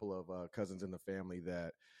a couple of cousins in the family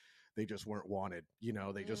that they just weren't wanted. You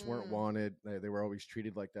know, they just weren't wanted. They were always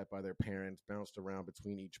treated like that by their parents, bounced around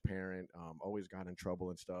between each parent, always got in trouble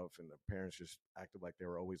and stuff. And the parents just acted like they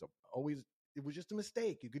were always, it was just a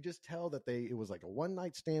mistake. You could just tell that it was like a one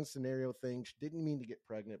night stand scenario thing. She didn't mean to get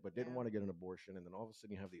pregnant, but didn't want to get an abortion. And then all of a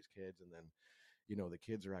sudden you have these kids, and then, you know, the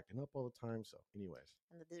kids are acting up all the time. So anyways,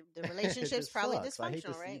 and the relationship's probably sucks. dysfunctional, I hate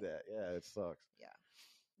to right? see that. Yeah, it sucks. Yeah.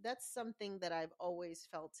 That's something that I've always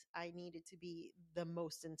felt I needed to be the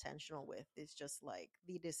most intentional with, is just like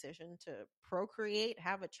the decision to procreate,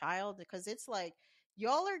 have a child, because it's like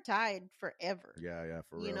y'all are tied forever. Yeah,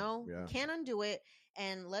 for real. You know, yeah. Can't undo it.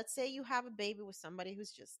 And let's say you have a baby with somebody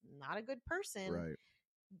who's just not a good person. Right.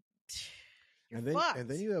 And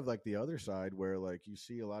then you have like the other side where like you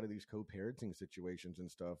see a lot of these co-parenting situations and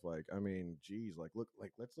stuff. Like, I mean, geez,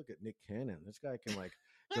 let's look at Nick Cannon. This guy can like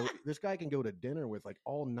this guy can go to dinner with like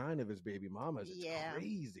all 9 of his baby mamas. It's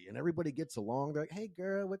crazy, and everybody gets along. They're like, "Hey,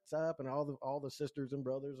 girl, what's up?" And all the sisters and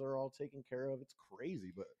brothers are all taken care of. It's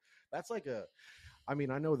crazy, but that's like I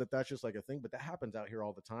mean, I know that that's just like a thing, but that happens out here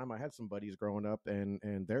all the time. I had some buddies growing up, and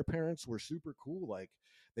their parents were super cool. Like,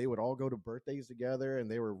 they would all go to birthdays together, and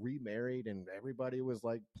they were remarried, and everybody was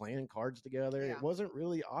like playing cards together. Yeah. It wasn't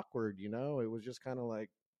really awkward, you know? It was just kind of like,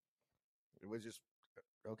 it was just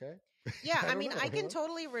okay. Yeah, I mean, know, I can know?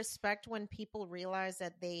 totally respect when people realize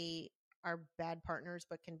that they are bad partners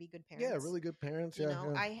but can be good parents. Yeah, really good parents. You yeah,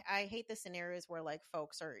 know, yeah. I hate the scenarios where like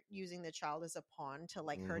folks are using the child as a pawn to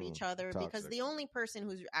like hurt each other, Toxic. because the only person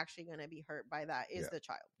who's actually going to be hurt by that is the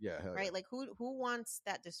child. Yeah, hell right? yeah. Like who wants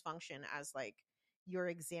that dysfunction as like your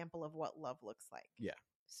example of what love looks like? Yeah.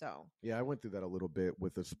 So yeah, I went through that a little bit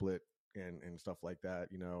with the split and stuff like that,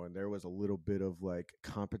 you know, and there was a little bit of like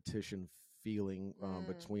competition feeling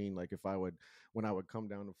between like when I would come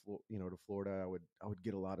down to Florida, I would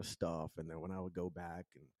get a lot of stuff, and then when I would go back,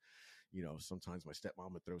 and you know, sometimes my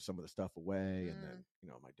stepmom would throw some of the stuff away, and then you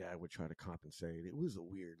know, my dad would try to compensate. It was a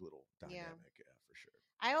weird little dynamic, yeah for sure.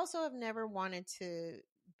 I also have never wanted to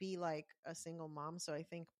be like a single mom, so I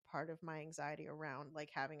think part of my anxiety around like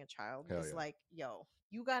having a child is like, yo,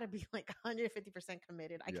 you got to be like 150%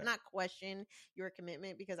 committed. I cannot question your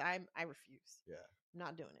commitment, because I refuse. Yeah, I'm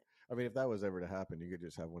not doing it. I mean, if that was ever to happen, you could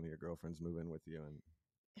just have one of your girlfriends move in with you, and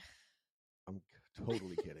I'm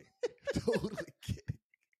totally kidding. Totally kidding.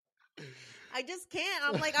 I just can't.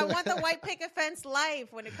 I'm like, I want the white picket fence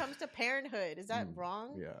life when it comes to parenthood. Is that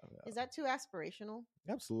wrong? Yeah. Is that too aspirational?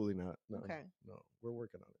 Absolutely not. No, okay. No, we're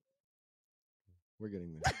working on it. We're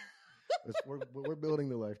getting there. we're building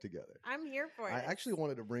the life together. I'm here for it. I actually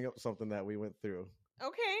wanted to bring up something that we went through.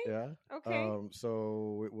 Okay. Yeah. Okay.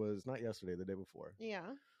 So it was not yesterday, the day before. Yeah.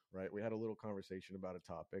 Right. We had a little conversation about a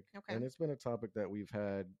topic. Okay. And it's been a topic that we've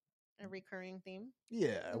had. A recurring theme?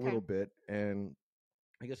 Yeah, a little bit. And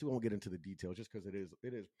I guess we won't get into the details just because it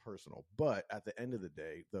is personal. But at the end of the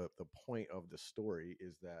day, the point of the story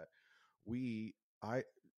is that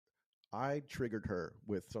I triggered her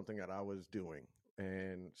with something that I was doing,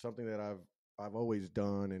 and something that I've always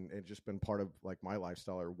done, and just been part of like my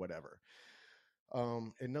lifestyle or whatever.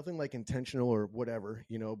 And nothing like intentional or whatever,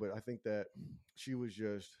 you know, but I think that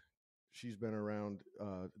she's been around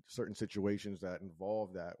certain situations that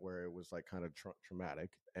involve that, where it was like kind of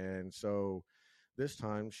traumatic. And so this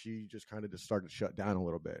time she just kind of just started to shut down a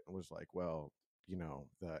little bit and was like, well, you know,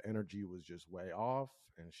 the energy was just way off,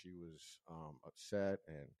 and she was upset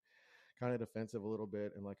and kind of defensive a little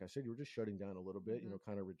bit. And like I said, you were just shutting down a little bit, you know,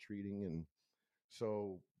 kind of retreating. And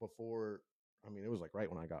so it was like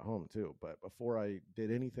right when I got home too, but before I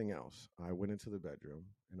did anything else, I went into the bedroom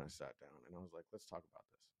and I sat down and I was like, let's talk about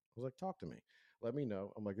this. I was like, talk to me. Let me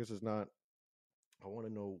know. I'm like, I want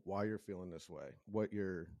to know why you're feeling this way.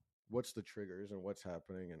 What's the triggers and what's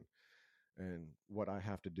happening, and what I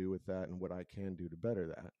have to do with that and what I can do to better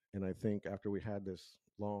that. And I think after we had this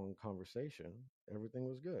long conversation, everything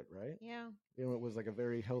was good, right? Yeah. You know, it was like a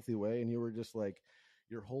very healthy way. And you were just like,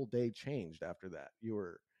 your whole day changed after that. You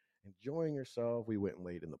were enjoying yourself. We went and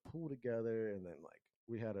laid in the pool together, and then like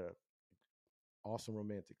we had a awesome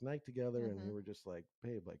romantic night together, and we were just like,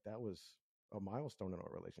 babe, like that was a milestone in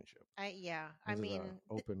our relationship. I mean,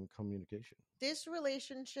 open communication. This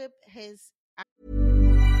relationship has.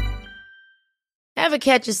 Ever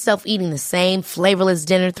catch yourself eating the same flavorless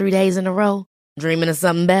dinner 3 days in a row? Dreaming of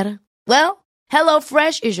something better? Well,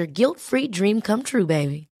 HelloFresh is your guilt-free dream come true,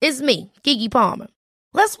 baby. It's me, Keke Palmer.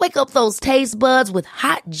 Let's wake up those taste buds with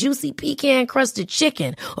hot, juicy pecan-crusted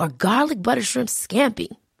chicken or garlic butter shrimp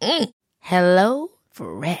scampi. Hello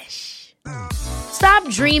Fresh. Stop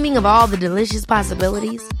dreaming of all the delicious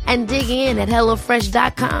possibilities and dig in at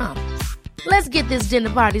HelloFresh.com. Let's get this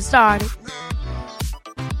dinner party started.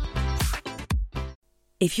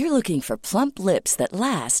 If you're looking for plump lips that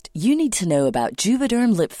last, you need to know about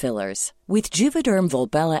Juvederm lip fillers. With Juvederm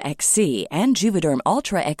Volbella XC and Juvederm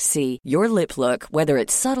Ultra XC, your lip look, whether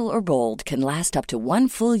it's subtle or bold, can last up to 1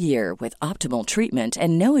 full year with optimal treatment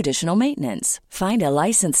and no additional maintenance. Find a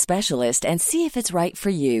licensed specialist and see if it's right for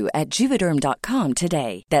you at Juvederm.com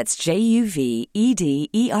today. That's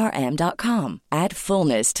JUVEDERM.com. Add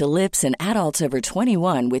fullness to lips in adults over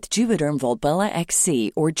 21 with Juvederm Volbella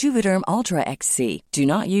XC or Juvederm Ultra XC. Do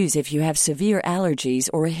not use if you have severe allergies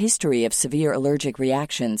or a history of severe allergic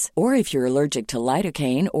reactions, or if you're allergic to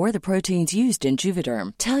lidocaine or the proteins used in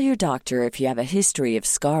Juvederm. Tell your doctor if you have a history of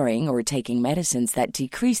scarring or taking medicines that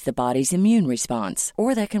decrease the body's immune response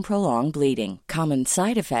or that can prolong bleeding. Common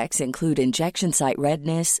side effects include injection site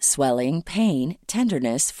redness, swelling, pain,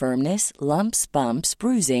 tenderness, firmness, lumps, bumps,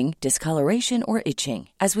 bruising, discoloration, or itching.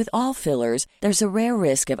 As with all fillers, there's a rare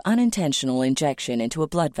risk of unintentional injection into a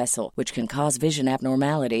blood vessel, which can cause vision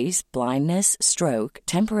abnormalities, blindness, stroke,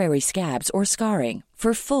 temporary scabs, or scarring.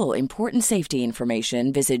 For full, important safety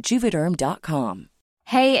information, visit Juvederm.com.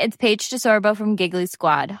 Hey, it's Paige DeSorbo from Giggly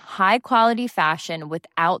Squad. High quality fashion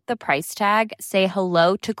without the price tag. Say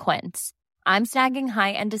hello to Quince. I'm snagging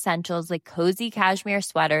high-end essentials like cozy cashmere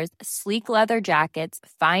sweaters, sleek leather jackets,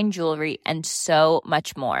 fine jewelry, and so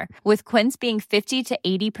much more. With Quince being 50 to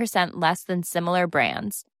 80% less than similar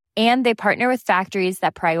brands. And they partner with factories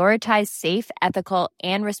that prioritize safe, ethical,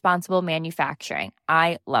 and responsible manufacturing.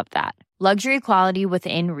 I love that. Luxury quality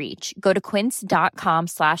within reach. Go to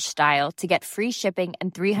quince.com/style to get free shipping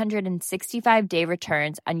and 365-day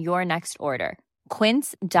returns on your next order.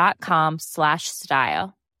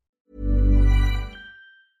 Quince.com/style.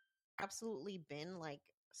 Absolutely been like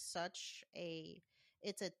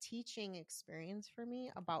it's a teaching experience for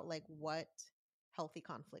me about like what healthy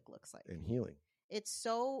conflict looks like. And healing. It's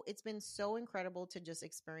been so incredible to just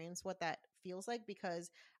experience what that feels like,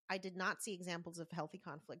 because I did not see examples of healthy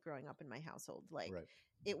conflict growing up in my household. Like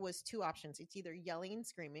It was two options. It's either yelling and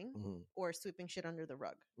screaming or sweeping shit under the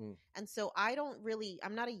rug. And so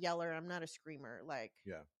I'm not a yeller. I'm not a screamer. Like,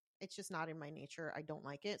 it's just not in my nature. I don't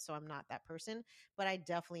like it. So I'm not that person, but I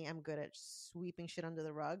definitely am good at sweeping shit under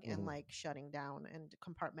the rug and like shutting down and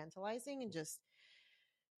compartmentalizing and just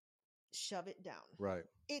shove it down. Right.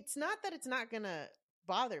 It's not that it's not going to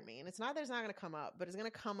bother me, and it's not that it's not going to come up, but it's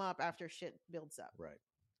going to come up after shit builds up. Right.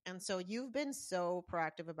 And so you've been so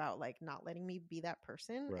proactive about like not letting me be that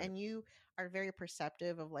person. Right. And you are very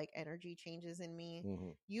perceptive of like energy changes in me.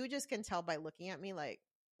 You just can tell by looking at me like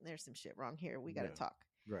there's some shit wrong here. We got to talk.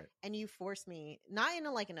 Right. And you force me, not in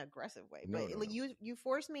a like an aggressive way, but you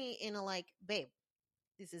force me in a like, babe,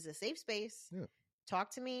 this is a safe space. Yeah.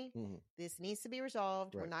 Talk to me. This needs to be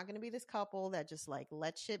resolved. Right. We're not going to be this couple that just like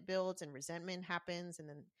let shit builds and resentment happens. And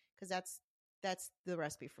then, because that's the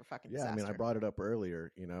recipe for fucking disaster. I mean, I brought it up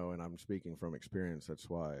earlier, and I'm speaking from experience. That's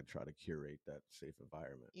why I try to curate that safe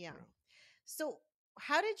environment. Yeah. So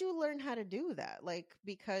how did you learn how to do that? Like,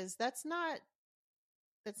 because that's not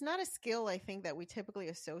a skill, I think, that we typically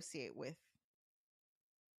associate with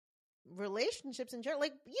relationships in general.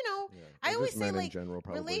 Like, I always say like general,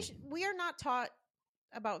 we are not taught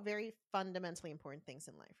about very fundamentally important things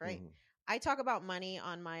in life, right? I talk about money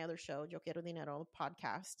on my other show, Yo Quiero Dinero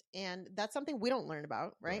podcast, and that's something we don't learn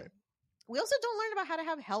about, right? We also don't learn about how to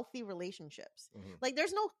have healthy relationships. Like,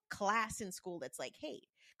 there's no class in school that's like, hey,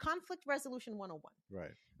 conflict resolution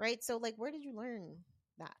 101. Right? So, like, where did you learn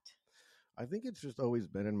that? I think it's just always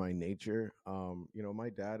been in my nature. My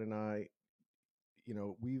dad and I,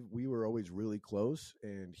 we were always really close,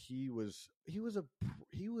 and he was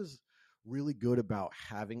really good about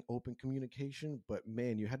having open communication, but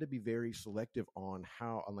man, you had to be very selective on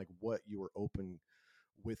what you were open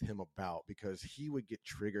with him about, because he would get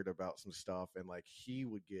triggered about some stuff, and like he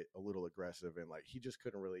would get a little aggressive, and like he just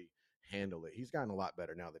couldn't really handle it. He's gotten a lot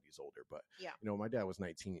better now that he's older, but my dad was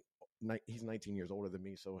 19. He's 19 years older than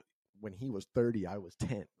me, so when he was 30, I was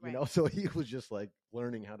 10. So he was just like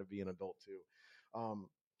learning how to be an adult too.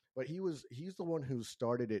 But he's the one who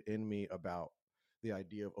started it in me about the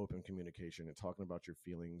idea of open communication and talking about your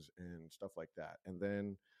feelings and stuff like that. And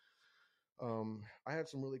then I had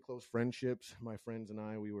some really close friendships. My friends and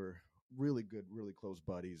I, we were really good, really close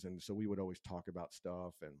buddies. And so we would always talk about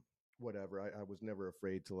stuff and whatever. I was never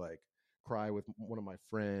afraid to like cry with one of my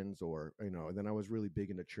friends, or and then I was really big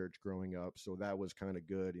into church growing up, so that was kind of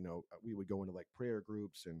good. We would go into like prayer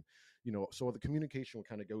groups, and so the communication would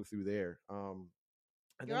kind of go through there.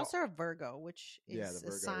 And You're then also a Virgo, which yeah, the is a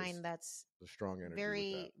Virgo is sign that's the strong energy with that.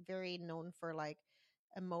 very, very known for like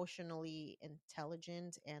emotionally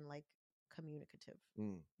intelligent and like communicative.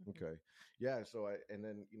 Okay. Yeah. So and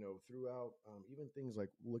then, throughout, even things like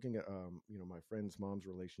looking at, my friends' mom's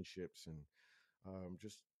relationships, and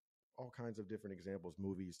just all kinds of different examples,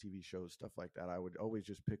 movies, TV shows, stuff like that. I would always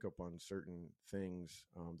just pick up on certain things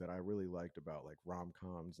that I really liked about like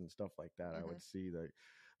rom-coms and stuff like that. I would see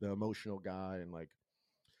the emotional guy and like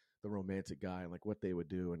the romantic guy, and like what they would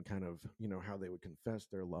do, and kind of, how they would confess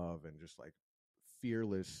their love, and just like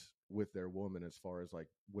fearless with their woman as far as like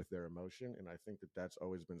with their emotion. And I think that that's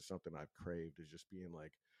always been something I've craved, is just being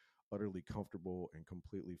like utterly comfortable and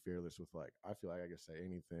completely fearless with, like, I feel like I can say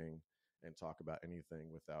anything and talk about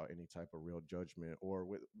anything without any type of real judgment, or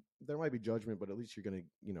with, there might be judgment, but at least you're going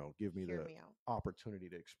to, give me Hear the me out. opportunity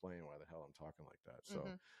to explain why the hell I'm talking like that. So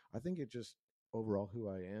Mhm. I think it just overall who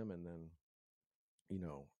I am. And then,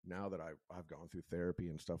 now that I've gone through therapy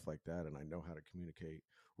and stuff like that, and I know how to communicate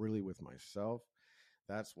really with myself,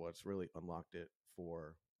 that's what's really unlocked it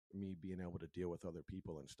for me being able to deal with other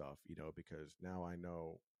people and stuff, because now I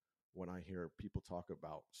know when I hear people talk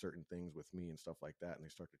about certain things with me and stuff like that, and they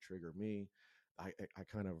start to trigger me, I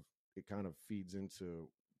kind of, it kind of feeds into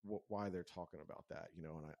why they're talking about that, and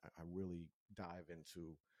I really dive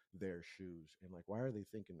into their shoes, and like, why are they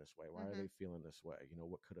thinking this way? Why are they feeling this way?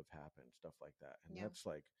 What could have happened? Stuff like that. And Yeah. that's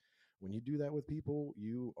like, when you do that with people,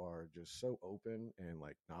 you are just so open and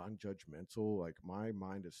like non-judgmental. Like, my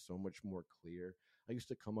mind is so much more clear. I used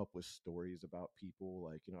to come up with stories about people,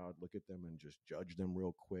 like, I'd look at them and just judge them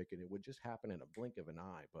real quick, and it would just happen in a blink of an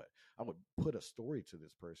eye. But I would put a story to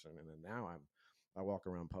this person, and then now I walk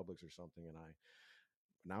around Publix or something, and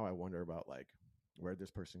I wonder about, like, where'd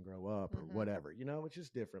this person grow up or whatever. It's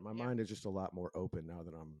just different. My mind is just a lot more open now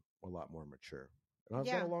that I'm a lot more mature. And I've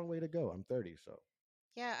got a long way to go. I'm 30, so.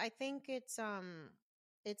 Yeah, I think it's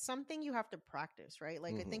something you have to practice, right?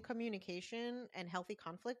 Like I think communication and healthy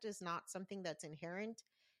conflict is not something that's inherent,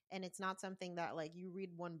 and it's not something that like you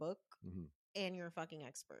read one book and you're a fucking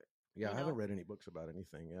expert. Yeah, I haven't read any books about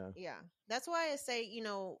anything. Yeah. Yeah. That's why I say,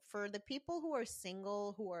 for the people who are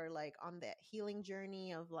single, who are like on that healing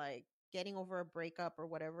journey of like getting over a breakup or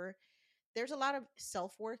whatever, there's a lot of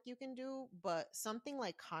self-work you can do, but something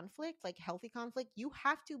like conflict, like healthy conflict, you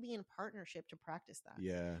have to be in partnership to practice that.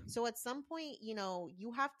 Yeah. So at some point,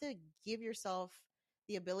 you have to give yourself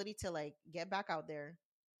the ability to like get back out there,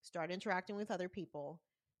 start interacting with other people,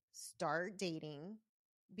 start dating,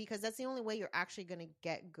 because that's the only way you're actually going to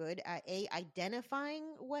get good at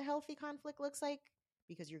identifying what healthy conflict looks like,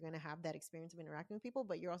 because you're going to have that experience of interacting with people,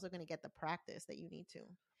 but you're also going to get the practice that you need to.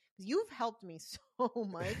 You've helped me so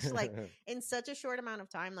much, like in such a short amount of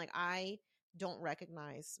time. Like I don't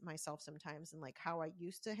recognize myself sometimes in like how I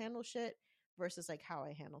used to handle shit versus like how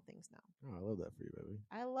I handle things now. Oh, I love that for you, baby.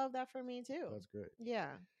 I love that for me too. That's great. Yeah.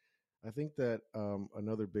 I think that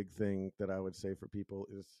another big thing that I would say for people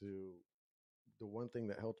is the one thing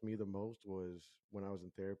that helped me the most was when I was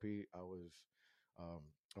in therapy. I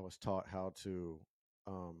was taught how to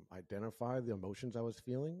identify the emotions I was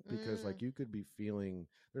feeling, because like you could be feeling,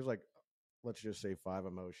 there's like, let's just say 5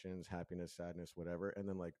 emotions: happiness, sadness, whatever. And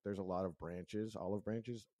then like there's a lot of olive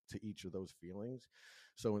branches to each of those feelings.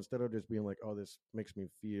 So instead of just being like, oh, this makes me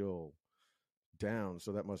feel down,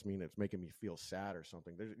 so that must mean it's making me feel sad or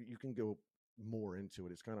something, you can go more into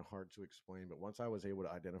it. It's kind of hard to explain, but once I was able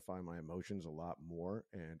to identify my emotions a lot more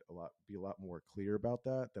and be a lot more clear about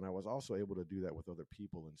that, then I was also able to do that with other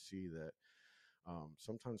people and see that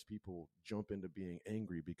sometimes people jump into being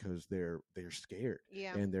angry because they're scared,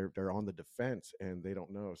 and they're on the defense and they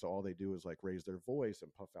don't know. So all they do is like raise their voice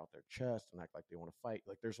and puff out their chest and act like they want to fight.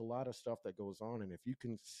 Like there's a lot of stuff that goes on, and if you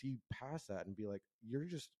can see past that and be like, you're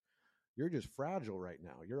just fragile right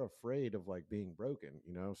now. You're afraid of like being broken,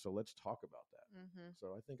 so let's talk about that.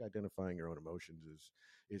 So I think identifying your own emotions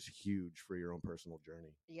is huge for your own personal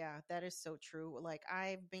journey. Yeah, that is so true. Like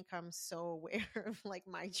I've become so aware of like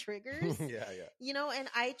my triggers. Yeah. And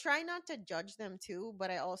I try not to judge them too, but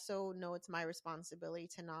I also know it's my responsibility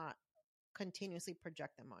to not continuously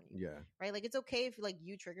project them on you. Yeah. Right? Like it's okay if like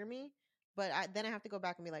you trigger me, but then I have to go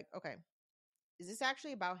back and be like, okay, is this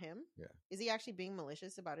actually about him? Yeah. Is he actually being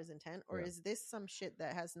malicious about his intent? Or is this some shit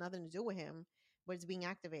that has nothing to do with him, but it's being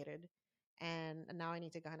activated? And now I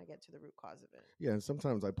need to kind of get to the root cause of it. Yeah, and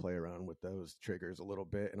sometimes I play around with those triggers a little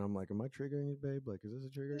bit, and I'm like, "Am I triggering you, babe? Like, is this a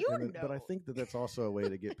trigger?" But I think that that's also a way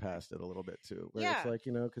to get past it a little bit too. Where it's like,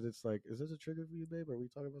 because it's like, "Is this a trigger for you, babe? Are we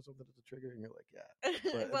talking about something that's a trigger?" And you're like, "Yeah."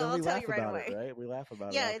 But Well, then I'll we tell laugh you right about away. it, right? We laugh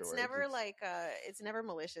about it. Yeah, Afterwards. it's never it's never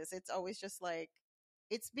malicious. It's always just like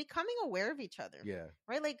it's becoming aware of each other. Yeah.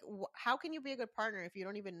 Right. Like, how can you be a good partner if you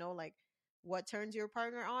don't even know like what turns your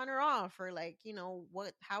partner on or off, or like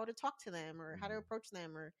how to talk to them or how to approach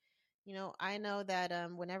them, or I know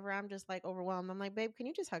that whenever I'm just like overwhelmed, I'm like, babe, can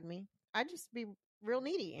you just hug me? I just be real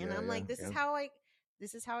needy, and I'm like, this is how I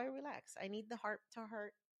relax. I need the heart to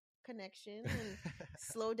heart connection and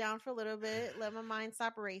slow down for a little bit, let my mind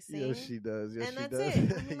stop racing. Yes, she does. Yes, and she that's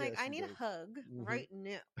does. it. I mean, like, Yes, I she need does. a hug right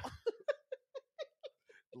now.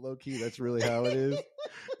 Low key, that's really how it is.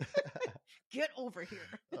 Get over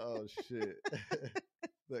here. Oh shit.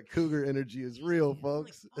 That cougar energy is real,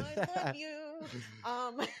 folks. Like, I love you.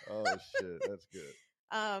 Oh shit, that's good.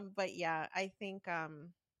 But yeah, I think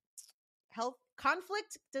health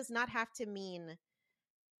conflict does not have to mean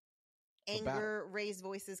anger, raised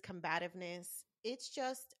voices, combativeness. It's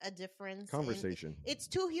just a difference. Conversation. It's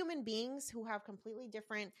two human beings who have completely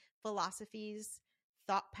different philosophies,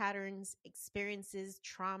 thought patterns, experiences,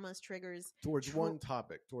 traumas, triggers towards one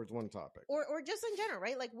topic. Or just in general,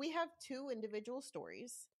 right? Like, we have two individual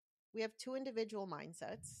stories. We have two individual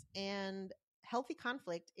mindsets, and healthy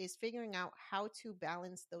conflict is figuring out how to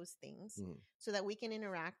balance those things so that we can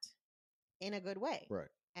interact in a good way. Right.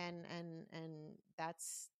 And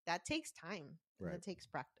that takes time. Right. That takes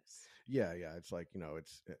practice. Yeah. It's like,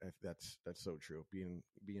 that's so true. Being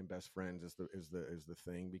best friends is the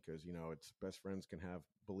thing, because it's best friends can have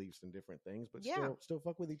beliefs in different things, but still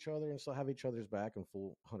fuck with each other and still have each other's back and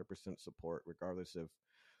full 100% support regardless of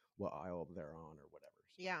what aisle they're on or whatever.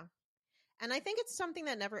 So. Yeah. And I think it's something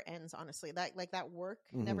that never ends, honestly. That work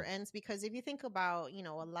never ends, because if you think about,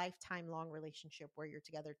 a lifetime long relationship where you're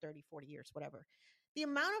together 30, 40 years, whatever, the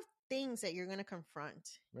amount of things that you're going to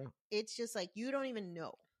confront, it's just like, you don't even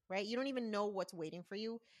know, right? You don't even know what's waiting for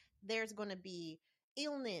you. There's going to be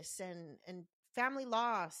illness and family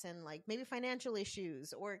loss and like maybe financial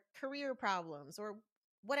issues or career problems or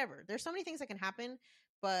whatever. There's so many things that can happen,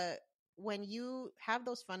 but when you have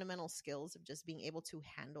those fundamental skills of just being able to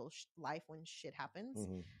handle life when shit happens,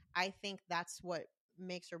 I think that's what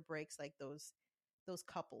makes or breaks like those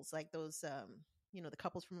couples, like those the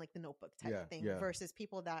couples from like The Notebook type of thing, versus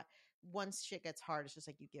people that once shit gets hard, it's just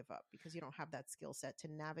like you give up because you don't have that skill set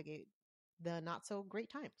to navigate the not so great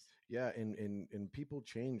times. Yeah, and people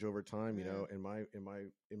change over time. In my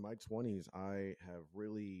 20s, I have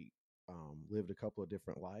really lived a couple of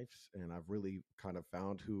different lives, and I've really kind of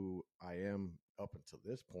found who I am up until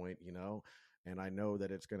this point, and I know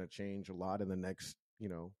that it's going to change a lot in the next,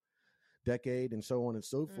 decade and so on and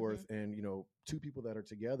so forth. And, two people that are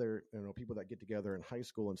together, people that get together in high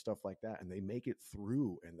school and stuff like that, and they make it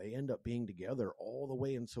through and they end up being together all the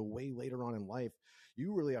way until way later on in life.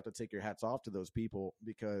 You really have to take your hats off to those people,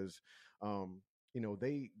 because,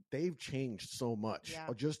 they've changed so much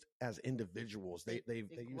just as individuals. They've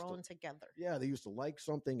grown together. Yeah. They used to like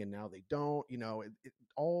something and now they don't,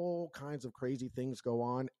 all kinds of crazy things go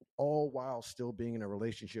on, all while still being in a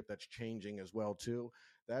relationship that's changing as well too.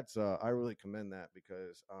 That's, I really commend that,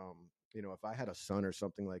 because, if I had a son or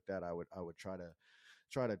something like that, I would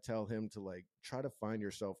try to tell him to like try to find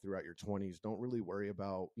yourself throughout your 20s. Don't really worry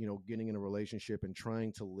about, getting in a relationship and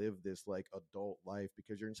trying to live this like adult life,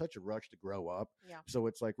 because you're in such a rush to grow up. Yeah. So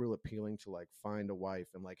it's like real appealing to like find a wife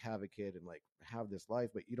and like have a kid and like have this life,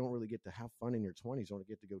 but you don't really get to have fun in your 20s. You don't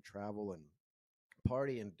get to go travel and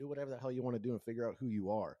party and do whatever the hell you want to do and figure out who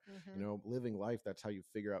you are. Living life, that's how you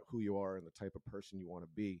figure out who you are and the type of person you want to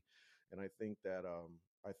be. And I think that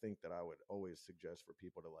I would always suggest for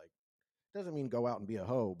people to like, doesn't mean go out and be a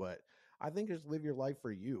hoe, but I think just live your life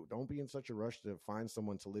for you. Don't be in such a rush to find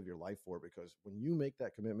someone to live your life for, because when you make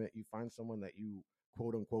that commitment, you find someone that you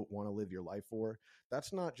quote unquote want to live your life for.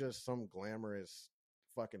 That's not just some glamorous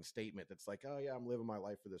fucking statement that's like, oh yeah, I'm living my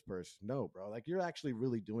life for this person. No, bro, like you're actually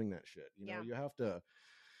really doing that shit.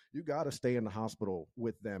 You got to stay in the hospital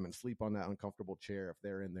with them and sleep on that uncomfortable chair if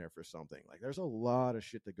they're in there for something. Like there's a lot of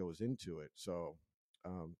shit that goes into it. So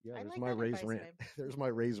there's like my raised rant. There's my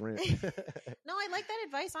raised rant. No, I like that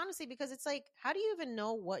advice, honestly, because it's like, how do you even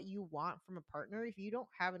know what you want from a partner if you don't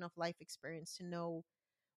have enough life experience to know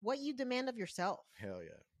what you demand of yourself? Hell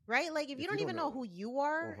yeah. Right? Like if you don't even know who you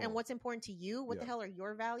are and what's important to you, what the hell are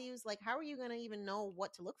your values? Like, how are you going to even know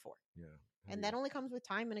what to look for? Yeah. And that only comes with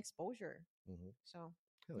time and exposure. So,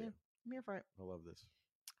 hell yeah. I'm here for it. I love this.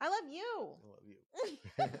 I love you. I love you.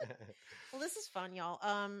 Well, this is fun, y'all.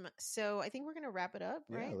 So I think we're gonna wrap it up,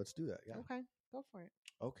 right? Yeah, let's do that. Yeah. Okay, go for it.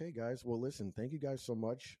 Okay, guys. Well, listen, thank you guys so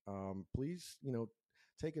much. Please,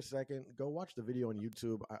 take a second, go watch the video on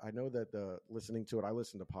YouTube. I know that listening to it, I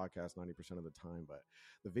listen to podcasts 90% of the time, but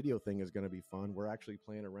the video thing is going to be fun. We're actually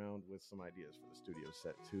playing around with some ideas for the studio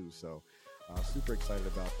set too. So super excited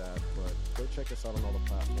about that. But go check us out on all the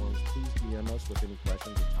platforms. Please DM us with any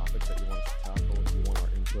questions or topics that you want us to tackle if you want our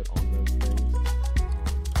input on those things.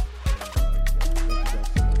 Thank you guys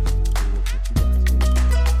so much. We will catch you guys.